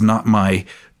it was not my,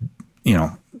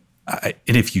 and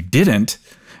if you didn't,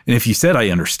 and if you said, I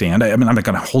understand, I'm not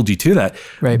going to hold you to that.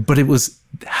 Right. But it was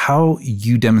how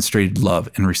you demonstrated love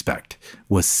and respect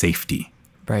was safety.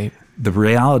 Right. The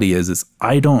reality is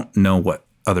I don't know what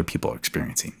other people are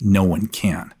experiencing. No one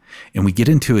can. And we get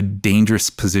into a dangerous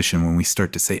position when we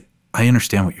start to say, I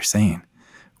understand what you're saying.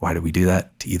 Why do we do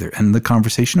that? To either end the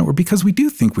conversation or because we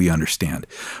do think we understand.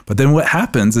 But then what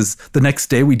happens is the next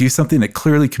day we do something that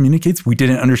clearly communicates we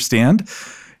didn't understand,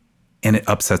 and it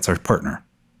upsets our partner.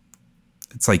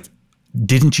 It's like,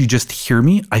 didn't you just hear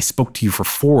me? I spoke to you for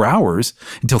 4 hours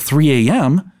until 3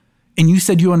 a.m. and you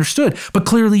said you understood, but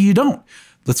clearly you don't.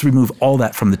 Let's remove all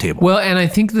that from the table. Well, and I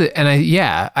think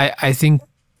I think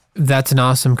that's an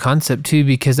awesome concept too,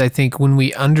 because I think when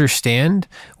we understand,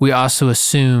 we also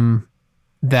assume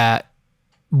that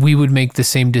we would make the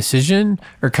same decision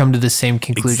or come to the same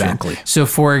conclusion. Exactly. So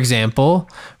for example,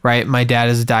 right, my dad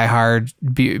is a diehard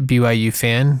BYU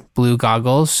fan, blue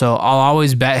goggles. So I'll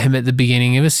always bet him at the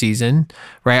beginning of a season,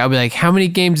 right? I'll be like, how many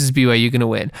games is BYU going to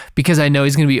win? Because I know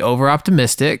he's going to be over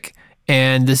optimistic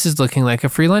And this is looking like a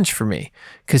free lunch for me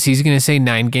because he's going to say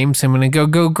 9 games. I'm going to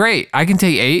go great. I can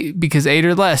take 8 because 8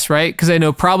 or less, right? Because I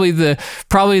know probably the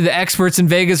experts in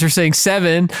Vegas are saying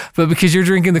 7, but because you're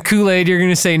drinking the Kool-Aid, you're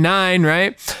going to say 9,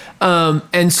 right?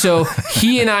 And so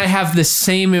he and I have the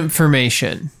same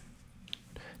information,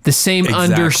 the same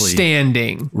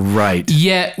understanding. Right.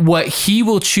 Yet what he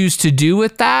will choose to do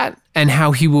with that and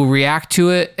how he will react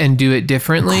to it and do it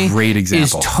differently Great example.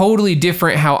 is totally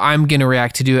different how I'm going to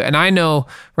react to do it. And I know,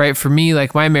 right, for me,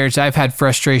 like my marriage, I've had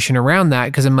frustration around that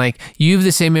because I'm like, you have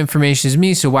the same information as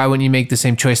me, so why wouldn't you make the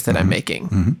same choice that I'm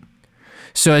making?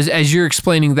 So as you're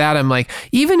explaining that, I'm like,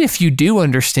 even if you do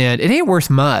understand, it ain't worth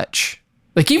much.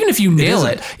 Like even if you nail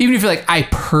it, even if you're like, I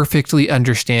perfectly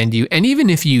understand you, and even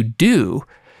if you do,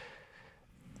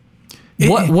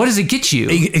 what does it get you?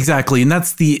 Exactly. And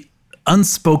that's the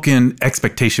unspoken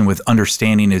expectation with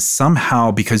understanding is somehow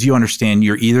because you understand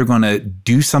you're either going to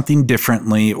do something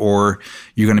differently or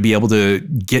you're going to be able to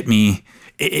get me,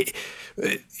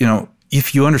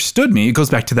 if you understood me, it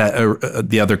goes back to that.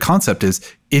 The other concept is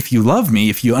if you love me,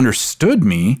 if you understood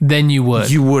me, then you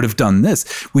would have done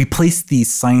this. We place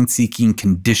these sign-seeking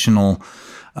conditional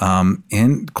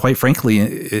and quite frankly,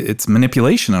 it's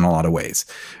manipulation in a lot of ways.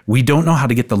 We don't know how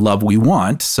to get the love we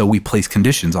want, so we place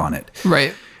conditions on it.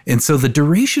 Right. And so the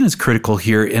duration is critical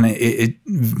here, and it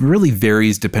really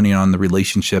varies depending on the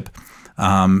relationship.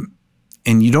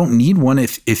 And you don't need one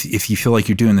if you feel like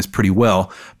you're doing this pretty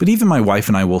well. But even my wife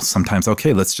and I will sometimes,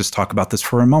 okay, let's just talk about this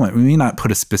for a moment. We may not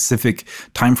put a specific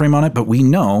time frame on it, but we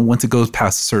know once it goes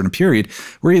past a certain period,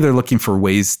 we're either looking for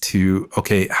ways to,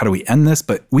 okay, how do we end this?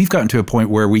 But we've gotten to a point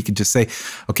where we could just say,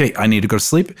 okay, I need to go to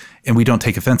sleep. And we don't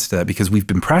take offense to that because we've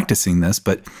been practicing this.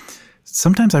 But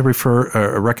sometimes I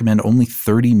recommend only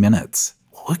 30 minutes.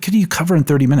 What could you cover in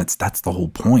 30 minutes? That's the whole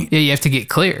point. Yeah, you have to get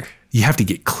clear. You have to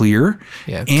get clear.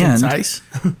 Yeah, and concise.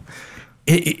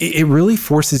 it really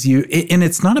forces you. And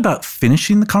it's not about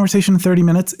finishing the conversation in 30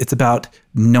 minutes. It's about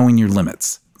knowing your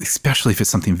limits, especially if it's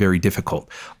something very difficult.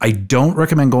 I don't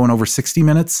recommend going over 60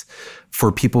 minutes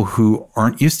for people who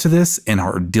aren't used to this and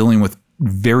are dealing with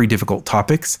very difficult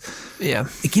topics. Yeah.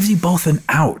 It gives you both an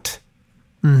out.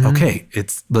 Mm-hmm. Okay,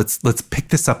 let's pick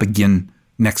this up again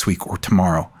next week or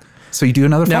tomorrow. So you do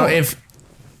another follow-up. Now,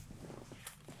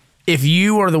 if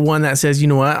you are the one that says, you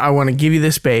know what, I want to give you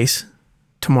this space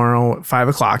tomorrow at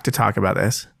 5:00 to talk about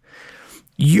this,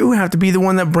 you have to be the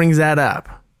one that brings that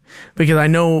up. Because I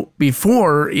know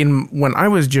before, when I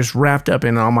was just wrapped up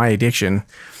in all my addiction,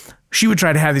 she would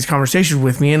try to have these conversations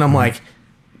with me, and I'm like,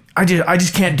 I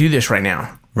just can't do this right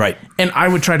now. Right. And I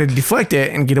would try to deflect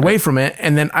it and get away from it,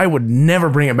 and then I would never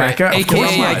bring it back up.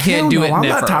 AKA, I can't do it. I'm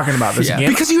not talking about this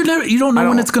again. Because you don't know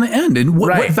when it's going to end and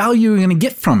what value you're going to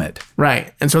get from it.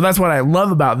 Right. And so that's what I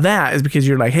love about that is because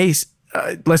you're like, hey,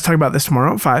 let's talk about this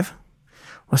tomorrow at 5.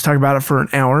 Let's talk about it for an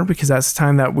hour because that's the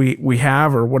time that we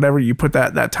have or whatever. You put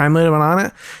that time limit on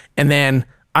it. And then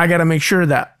I got to make sure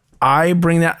that I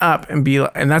bring that up and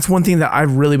that's one thing that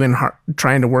I've really been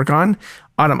trying to work on.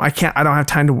 Autumn, I don't have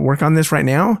time to work on this right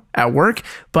now at work,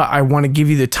 but I want to give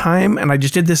you the time. And I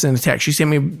just did this in a text. She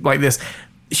sent me like this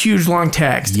huge long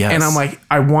text. Yes. And I'm like,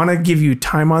 I want to give you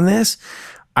time on this.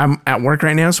 I'm at work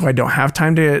right now, so I don't have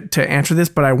time to answer this,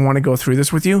 but I want to go through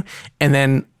this with you. And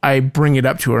then I bring it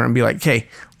up to her and be like, okay,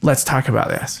 let's talk about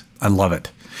this. I love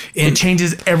it. It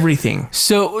changes everything.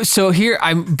 So here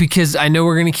because I know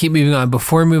we're going to keep moving on.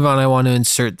 Before we move on, I want to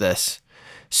insert this.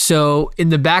 So in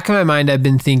the back of my mind, I've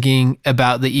been thinking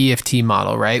about the EFT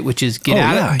model, right? Which is get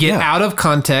out of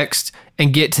context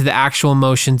and get to the actual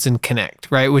emotions and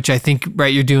connect, right? Which I think,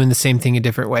 right, you're doing the same thing a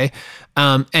different way.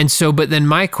 But then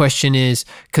my question is,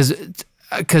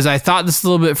 because I thought this a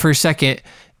little bit for a second,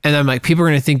 and I'm like, people are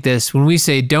going to think this. When we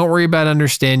say, don't worry about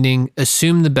understanding,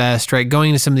 assume the best, right?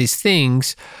 Going into some of these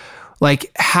things,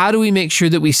 like, how do we make sure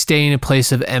that we stay in a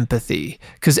place of empathy?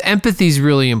 Because empathy is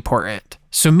really important.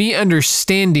 So me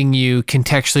understanding you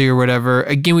contextually or whatever,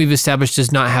 again, we've established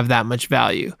does not have that much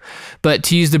value. But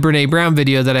to use the Brene Brown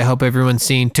video that I hope everyone's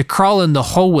seen, to crawl in the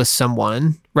hole with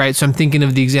someone, right? So I'm thinking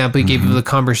of the example you gave of the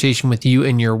conversation with you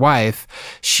and your wife.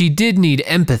 She did need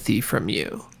empathy from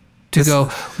you to go,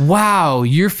 wow,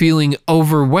 you're feeling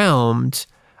overwhelmed.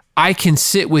 I can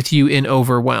sit with you in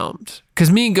overwhelmed.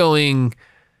 Because me going,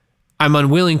 I'm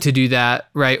unwilling to do that,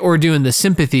 right? Or doing the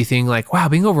sympathy thing, like, wow,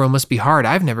 being overwhelmed must be hard.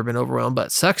 I've never been overwhelmed, but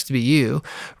it sucks to be you,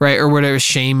 right? Or whatever,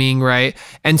 shaming, right?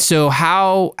 And so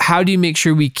how do you make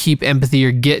sure we keep empathy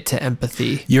or get to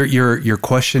empathy? Your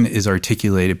question is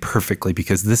articulated perfectly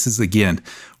because this is, again,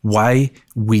 why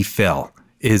we fail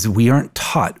is we aren't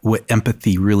taught what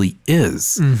empathy really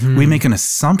is. Mm-hmm. We make an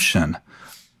assumption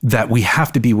that we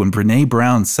have to be. When Brene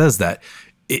Brown says that,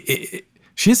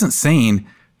 she isn't saying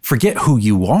forget who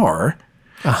you are.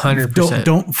 100%.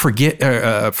 Don't forget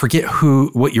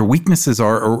what your weaknesses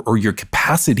are or your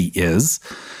capacity is.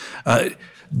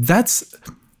 That's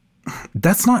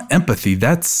not empathy.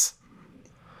 That's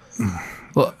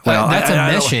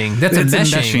meshing. That's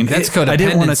meshing. That's codependency. I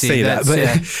didn't want to say that, but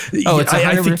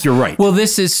I think you're right. Well,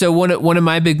 this is so one of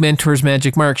my big mentors,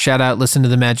 Magic Mark, shout out, listen to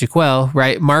the Magic Well,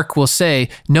 right? Mark will say,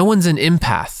 no one's an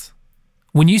empath.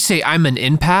 When you say I'm an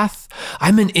empath,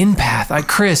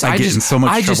 Chris, I get in so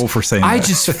much trouble for saying that. I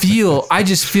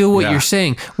just feel what you're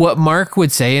saying. What Mark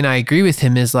would say, and I agree with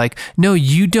him, is like, no,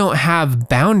 you don't have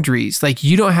boundaries. Like,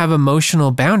 you don't have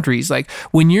emotional boundaries. Like,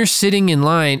 when you're sitting in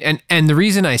line, and the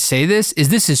reason I say this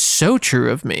is so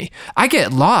true of me. I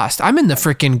get lost. I'm in the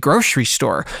freaking grocery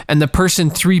store, and the person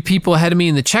 3 people ahead of me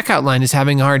in the checkout line is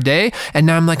having a hard day, and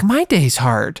now I'm like, my day's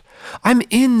hard. I'm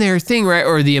in their thing, right?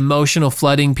 Or the emotional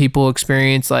flooding people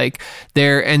experience, like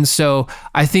there. And so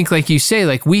I think, like you say,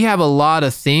 like we have a lot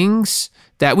of things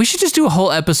that we should just do a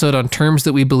whole episode on terms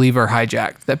that we believe are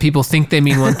hijacked, that people think they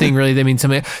mean one thing, really they mean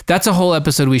something. That's a whole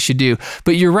episode we should do.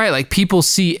 But you're right. Like, people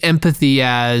see empathy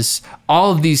as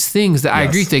all of these things that I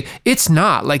agree with. Like, it's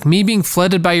not. Like, me being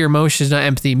flooded by your emotions is not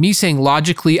empathy. Me saying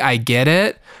logically I get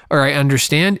it or I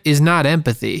understand is not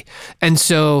empathy. And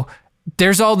so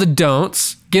there's all the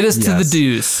don'ts. Get us to the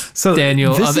do's, so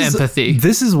Daniel, of empathy.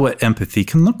 This is what empathy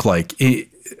can look like.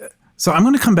 So I'm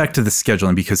going to come back to the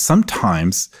scheduling, because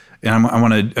sometimes, and I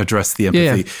want to address the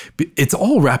empathy. Yeah. It's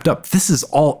all wrapped up. This is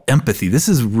all empathy. This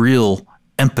is real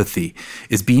empathy,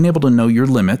 is being able to know your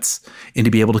limits and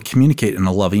to be able to communicate in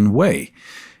a loving way.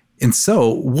 And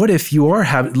so what if you are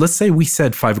let's say we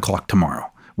said 5 o'clock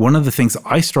tomorrow. One of the things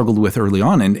I struggled with early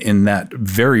on in that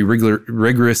very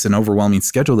rigorous and overwhelming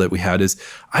schedule that we had is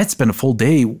I'd spend a full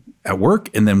day at work,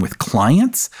 and then with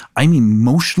clients, I'm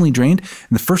emotionally drained.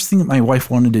 And the first thing that my wife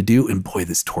wanted to do, and boy,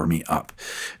 this tore me up,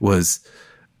 was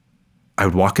I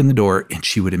would walk in the door and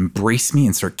she would embrace me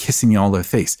and start kissing me all over the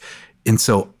face. And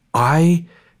so I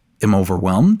am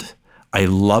overwhelmed. I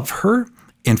love her.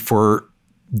 And for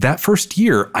that first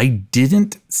year, I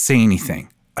didn't say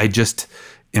anything. I just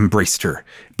embraced her,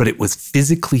 but it was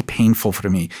physically painful for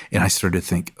me. And I started to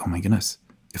think, oh my goodness,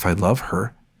 if I love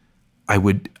her, I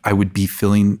would be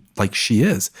feeling like she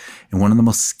is. And one of the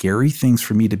most scary things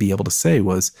for me to be able to say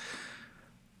was,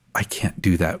 I can't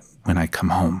do that when I come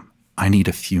home. I need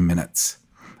a few minutes.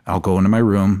 I'll go into my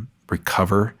room,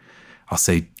 recover. I'll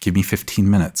say, give me 15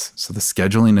 minutes. So the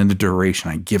scheduling and the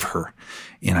duration I give her,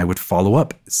 and I would follow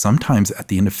up. Sometimes at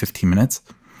the end of 15 minutes,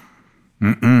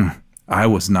 I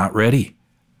was not ready.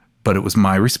 But it was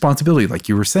my responsibility, like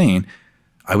you were saying.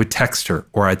 I would text her,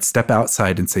 or I'd step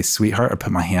outside and say, sweetheart, I'd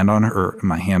put my hand on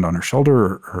her shoulder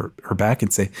or her back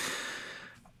and say,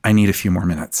 I need a few more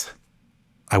minutes.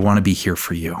 I want to be here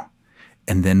for you.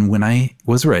 And then when I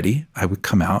was ready, I would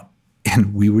come out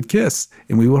and we would kiss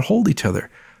and we would hold each other.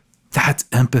 That's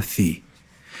empathy.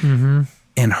 Mm-hmm.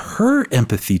 And her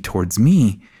empathy towards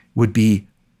me would be,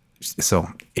 so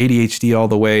ADHD all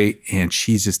the way, and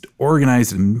she's just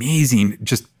organized, amazing,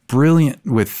 just brilliant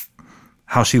with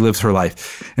how she lives her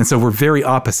life. And so we're very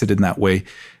opposite in that way.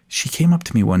 She came up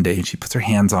to me one day and she puts her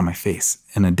hands on my face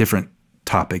in a different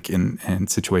topic and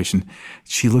situation.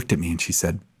 She looked at me and she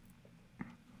said,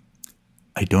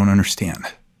 I don't understand,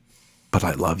 but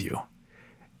I love you.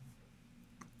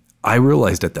 I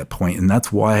realized at that point, and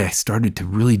that's why I started to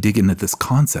really dig into this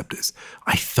concept, is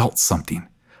I felt something.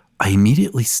 I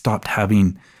immediately stopped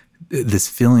having this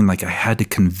feeling like I had to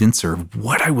convince her of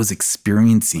what I was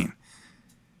experiencing.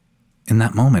 In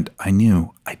that moment, I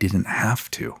knew I didn't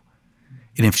have to.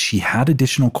 And if she had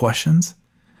additional questions,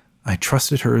 I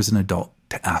trusted her as an adult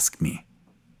to ask me.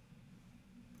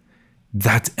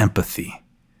 That's empathy.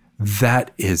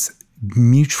 That is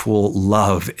mutual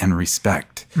love and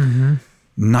respect. Mm-hmm.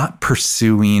 Not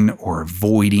pursuing or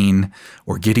avoiding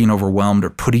or getting overwhelmed or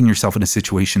putting yourself in a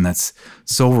situation that's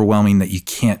so overwhelming that you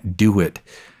can't do it.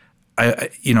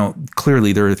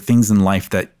 Clearly there are things in life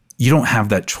that you don't have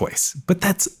that choice, but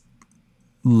that's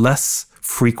less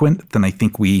frequent than I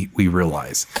think we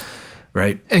realize,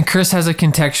 right? And Chris has a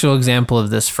contextual example of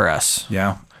this for us.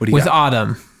 Yeah. What do you with got?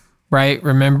 Autumn, right?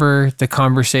 Remember the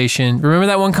conversation? Remember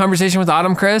that one conversation with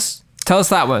Autumn, Chris? Tell us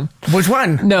that one. Which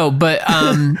one? No, but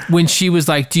when she was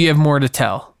like, do you have more to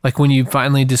tell? Like when you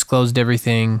finally disclosed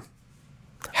everything,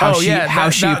 how she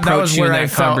approached you in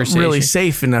that conversation. Felt really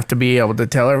safe enough to be able to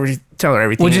tell her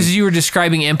everything. Well, just as you were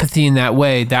describing empathy in that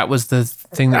way, that was the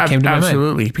thing that came to my mind.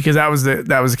 Absolutely, because that was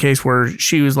the case where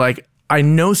she was like, I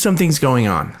know something's going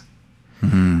on.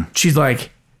 Mm-hmm. She's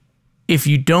like, if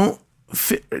you don't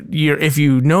if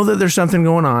you know that there's something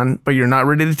going on, but you're not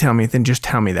ready to tell me, then just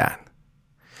tell me that.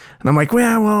 And I'm like,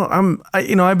 well,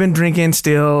 I've been drinking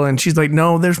still. And she's like,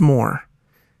 no, there's more.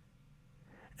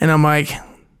 And I'm like,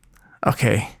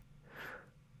 okay,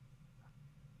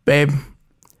 babe.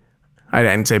 I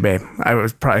didn't say babe. I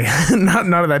was probably not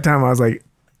at that time. I was like,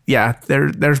 yeah,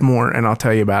 there's more, and I'll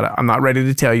tell you about it. I'm not ready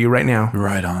to tell you right now.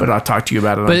 Right on. But I'll talk to you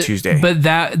about it on Tuesday. But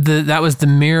that was the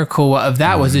miracle of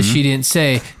that was that she didn't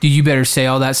say, dude, you better say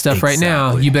all that stuff right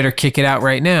now. You better kick it out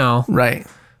right now. Right.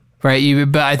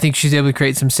 Right. But I think she's able to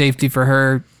create some safety for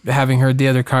her, having heard the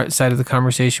other side of the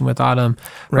conversation with Autumn.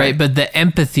 Right. But the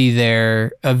empathy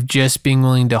there of just being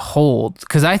willing to hold,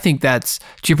 because I think that's,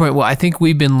 to your point, what I think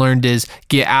we've been learned is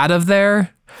get out of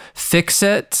there, fix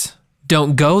it,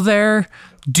 don't go there,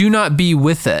 do not be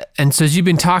with it. And so as you've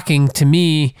been talking to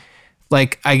me,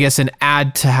 like, I guess an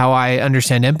add to how I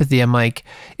understand empathy, I'm like,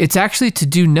 it's actually to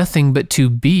do nothing but to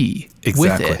be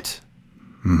with it.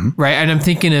 Mm-hmm. Right. And I'm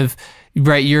thinking of,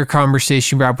 your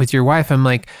conversation brought up with your wife. I'm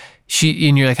like,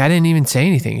 and you're like, I didn't even say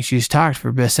anything. She just talked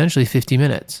for essentially 50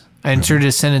 minutes. I inserted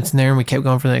a sentence in there and we kept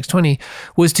going for the next 20,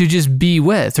 was to just be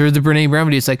with, or the Brene Brown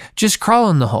video. It's like, just crawl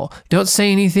in the hole. Don't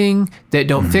say anything,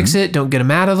 don't fix it. Don't get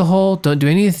them out of the hole. Don't do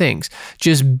any of the things.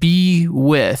 Just be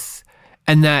with.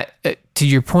 And that, to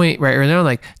your point, right now,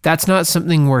 like, that's not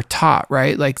something we're taught,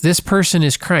 right? Like, this person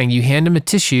is crying. You hand them a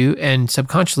tissue and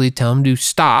subconsciously tell them to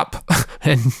stop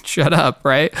and shut up,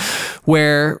 right?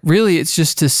 Where really it's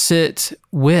just to sit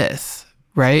with,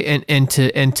 right? And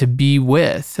to be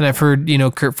with. And I've heard,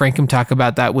 Kurt Franklin talk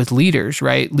about that with leaders,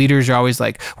 right? Leaders are always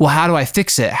like, well, how do I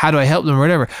fix it? How do I help them?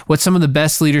 Whatever. What's some of the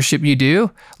best leadership you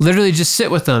do? Literally just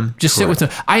sit with them. Just sit with them.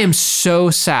 I am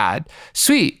so sad.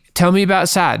 Sweet. Tell me about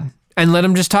sad. And let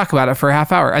them just talk about it for a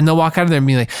half hour. And they'll walk out of there and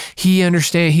be like, he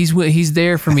understands. He's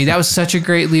there for me. That was such a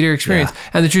great leader experience. Yeah.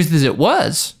 And the truth is it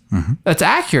was. Mm-hmm. That's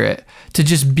accurate, to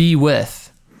just be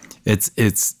with.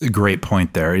 It's a great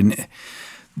point there. And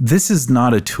this is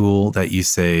not a tool that you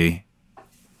say,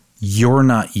 you're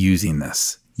not using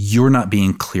this. You're not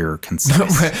being clear or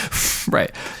concise.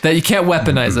 Right. That you can't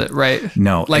weaponize it, right?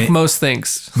 No. Like most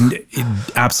things.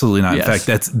 Absolutely not. Yes.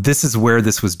 In fact, this is where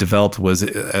this was developed, was,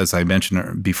 as I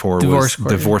mentioned before,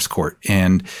 divorce court.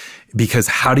 And because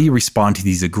how do you respond to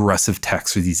these aggressive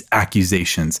texts or these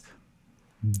accusations?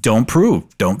 Don't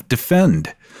prove, don't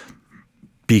defend.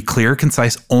 Be clear,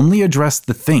 concise, only address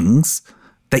the things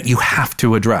that you have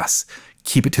to address.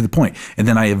 Keep it to the point. And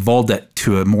then I evolved that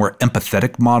to a more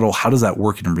empathetic model. How does that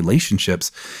work in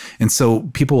relationships? And so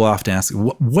people will often ask,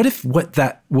 what if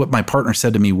what my partner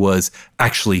said to me was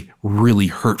actually really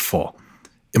hurtful?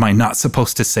 Am I not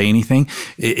supposed to say anything?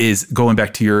 Is going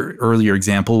back to your earlier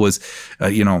example was,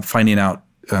 finding out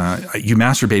you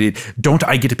masturbated. Don't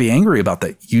I get to be angry about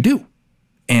that? You do.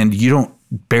 And you don't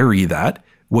bury that.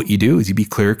 What you do is you be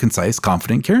clear, concise,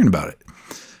 confident, caring about it.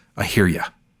 I hear you.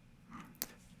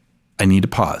 I need to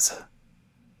pause.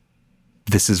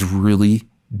 This is really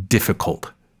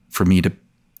difficult for me to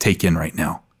take in right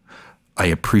now. I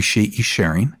appreciate you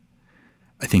sharing.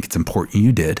 I think it's important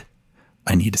you did.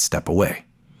 I need to step away.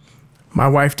 My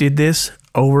wife did this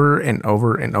over and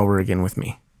over and over again with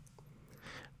me.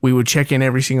 We would check in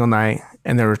every single night,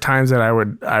 and there were times that I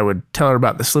would tell her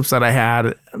about the slips that I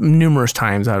had. Numerous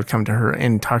times I would come to her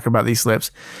and talk about these slips.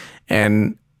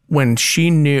 And when she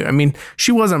knew,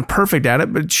 she wasn't perfect at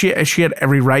it, but she had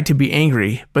every right to be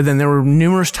angry. But then there were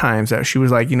numerous times that she was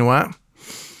like, you know what?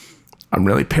 I'm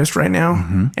really pissed right now,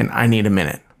 and I need a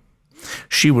minute.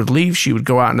 She would leave. She would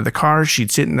go out into the car.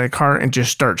 She'd sit in the car and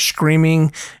just start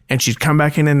screaming, and she'd come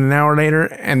back in an hour later,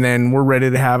 and then we're ready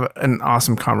to have an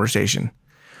awesome conversation.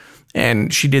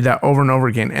 And she did that over and over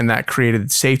again, and that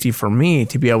created safety for me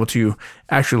to be able to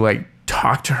actually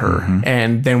talk to her.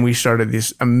 And then we started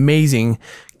this amazing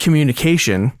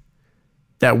communication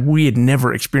that we had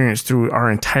never experienced through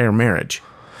our entire marriage.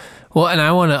 Well, and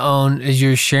I want to own, as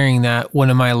you're sharing that, one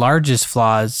of my largest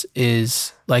flaws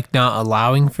is not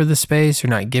allowing for the space or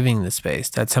not giving the space.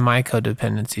 That's how my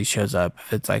codependency shows up.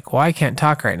 It's like, well, I can't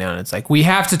talk right now. And it's like, we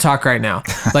have to talk right now.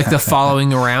 Like the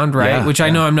following around, right? Yeah, which I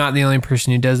know I'm not the only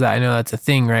person who does that. I know that's a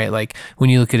thing, right? Like when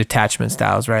you look at attachment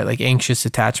styles, right? Like anxious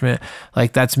attachment,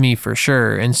 that's me for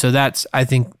sure. And so that's, I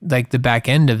think, the back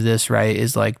end of this, right,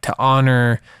 is to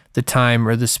honor the time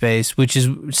or the space, which is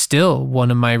still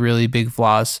one of my really big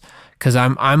flaws. Because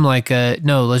I'm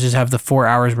no, let's just have the 4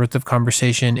 hours worth of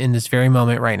conversation in this very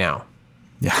moment right now.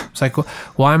 Yeah. It's like,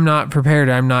 well, I'm not prepared.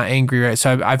 I'm not angry, right?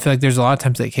 So I feel like there's a lot of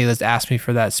times that Kayla's asked me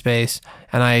for that space,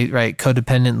 and I, right,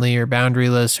 codependently or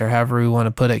boundaryless or however we want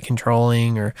to put it,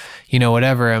 controlling or,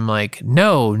 whatever. I'm like,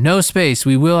 no space.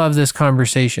 We will have this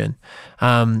conversation.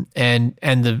 And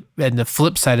the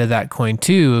flip side of that coin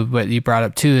too, what you brought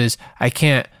up too, is I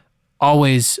can't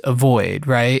always avoid,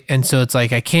 right? And so it's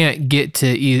like I can't get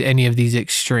to any of these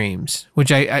extremes,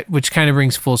 which which kind of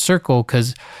brings full circle,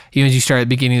 because as you start at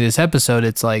the beginning of this episode,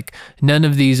 it's like none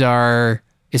of these are.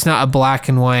 It's not a black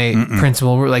and white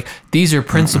principle. We're like, these are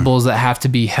principles that have to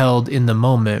be held in the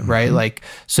moment, right? Like,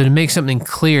 so to make something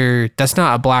clear, that's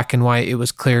not a black and white. It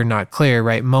was clear, not clear,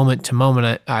 right? Moment to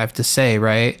moment, I have to say,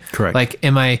 right? Correct. Like,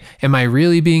 am I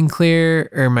really being clear,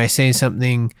 or am I saying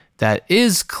something that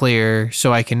is clear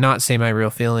so I cannot say my real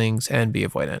feelings and be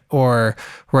avoidant or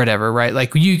whatever, right?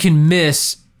 Like, you can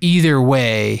miss either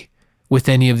way with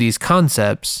any of these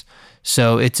concepts.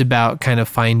 So it's about kind of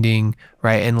finding,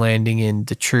 right, and landing in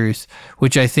the truth,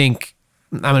 which I think,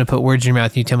 I'm going to put words in your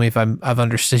mouth and you tell me if I've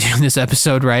understood you in this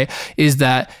episode, right, is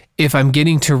that if I'm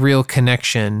getting to real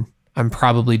connection, I'm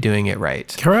probably doing it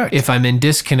right. Correct. If I'm in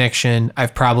disconnection,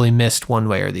 I've probably missed one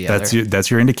way or the other. That's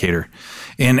your indicator.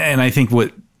 And I think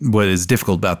what is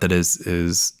difficult about that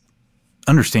is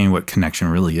understanding what connection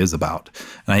really is about.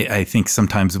 And I think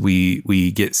sometimes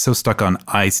we get so stuck on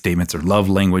I statements or love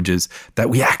languages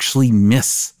that we actually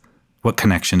miss what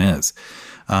connection is.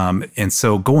 And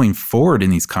so going forward in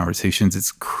these conversations,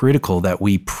 it's critical that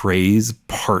we praise,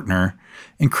 partner,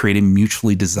 and create a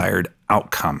mutually desired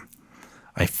outcome.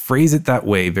 I phrase it that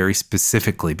way very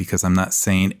specifically because I'm not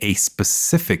saying a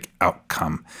specific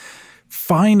outcome.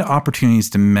 Find opportunities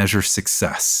to measure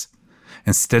success.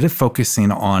 Instead of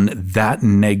focusing on that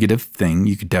negative thing,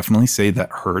 you could definitely say that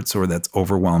hurts or that's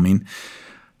overwhelming,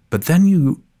 but then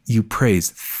you praise,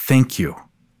 thank you.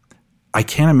 I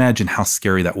can't imagine how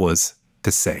scary that was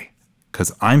to say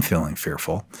because I'm feeling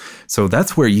fearful. So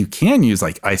that's where you can use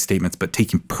like I statements, but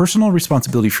taking personal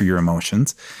responsibility for your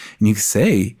emotions. And you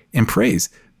say and praise,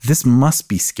 this must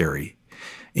be scary.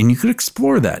 And you could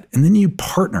explore that. And then you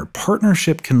partner.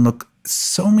 Partnership can look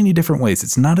so many different ways.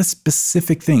 It's not a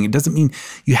specific thing. It doesn't mean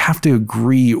you have to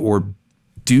agree or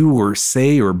do or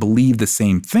say or believe the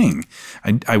same thing.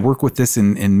 I work with this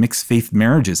in mixed faith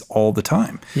marriages all the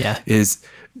time. Yeah. Is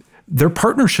their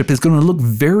partnership is going to look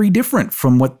very different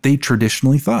from what they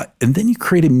traditionally thought. And then you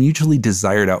create a mutually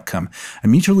desired outcome. A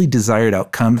mutually desired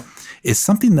outcome is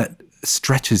something that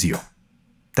stretches you.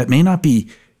 That may not be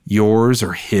yours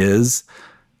or his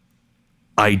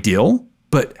ideal,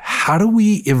 but how do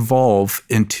we evolve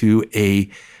into a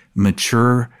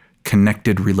mature,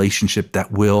 connected relationship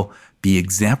that will be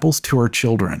examples to our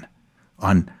children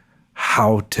on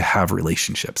how to have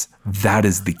relationships? That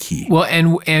is the key. Well,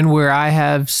 and where I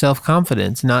have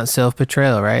self-confidence, not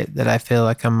self-betrayal, right? That I feel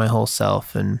like I'm my whole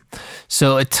self. And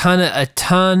so a ton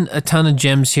of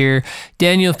gems here.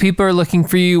 Daniel, if people are looking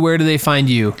for you, where do they find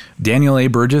you?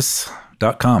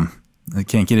 DanielABurgess.com. I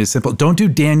can't get it simple. Don't do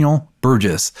Daniel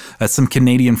Burgess. That's some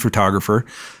Canadian photographer.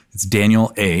 It's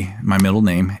Daniel A., my middle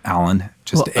name, Alan.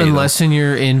 Just well, unless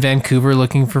you're in Vancouver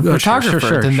looking for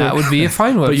photographer, then that would be a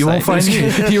fine website. But you won't find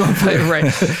me. You won't find right.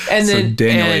 And So then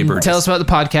Daniel A. Burgess. Tell us about the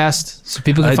podcast so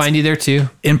people can find you there too.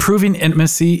 Improving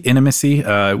intimacy.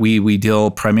 We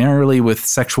deal primarily with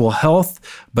sexual health,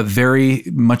 but very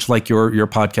much like your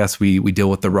podcast, we deal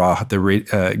with the raw,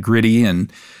 the gritty,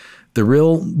 and the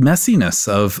real messiness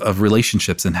of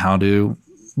relationships and how to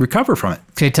recover from it.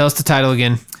 Okay, tell us the title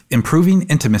again. Improving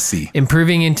Intimacy.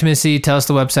 Improving Intimacy. Tell us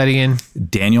the website again.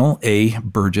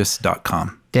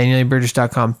 DanielABurgess.com.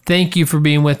 DanielABurgess.com. Thank you for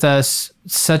being with us.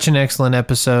 Such an excellent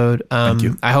episode. Thank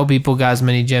you. I hope people got as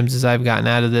many gems as I've gotten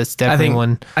out of this.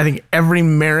 Definitely I think every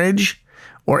marriage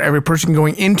or every person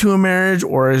going into a marriage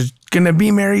or is going to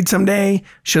be married someday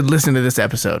should listen to this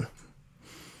episode.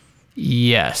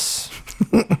 Yes.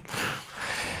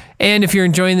 And if you're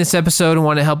enjoying this episode and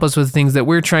want to help us with things that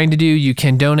we're trying to do, you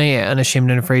can donate at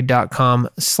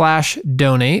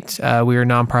unashamedandafraid.com/donate. We are a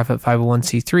nonprofit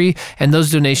 501c3, and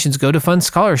those donations go to fund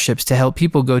scholarships to help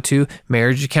people go to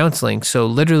marriage counseling. So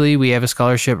literally, we have a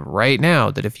scholarship right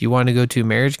now that if you want to go to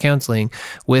marriage counseling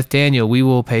with Daniel, we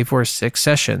will pay for 6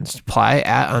 sessions. Apply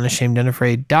at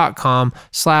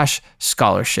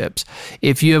unashamedandafraid.com/scholarships.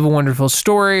 If you have a wonderful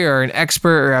story or an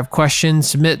expert or have questions,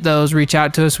 submit those, reach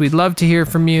out to us. We'd love to hear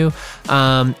from you.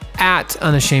 At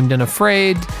Unashamed and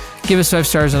Afraid. Give us 5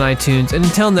 stars on iTunes. And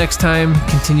until next time,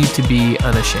 continue to be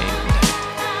unashamed.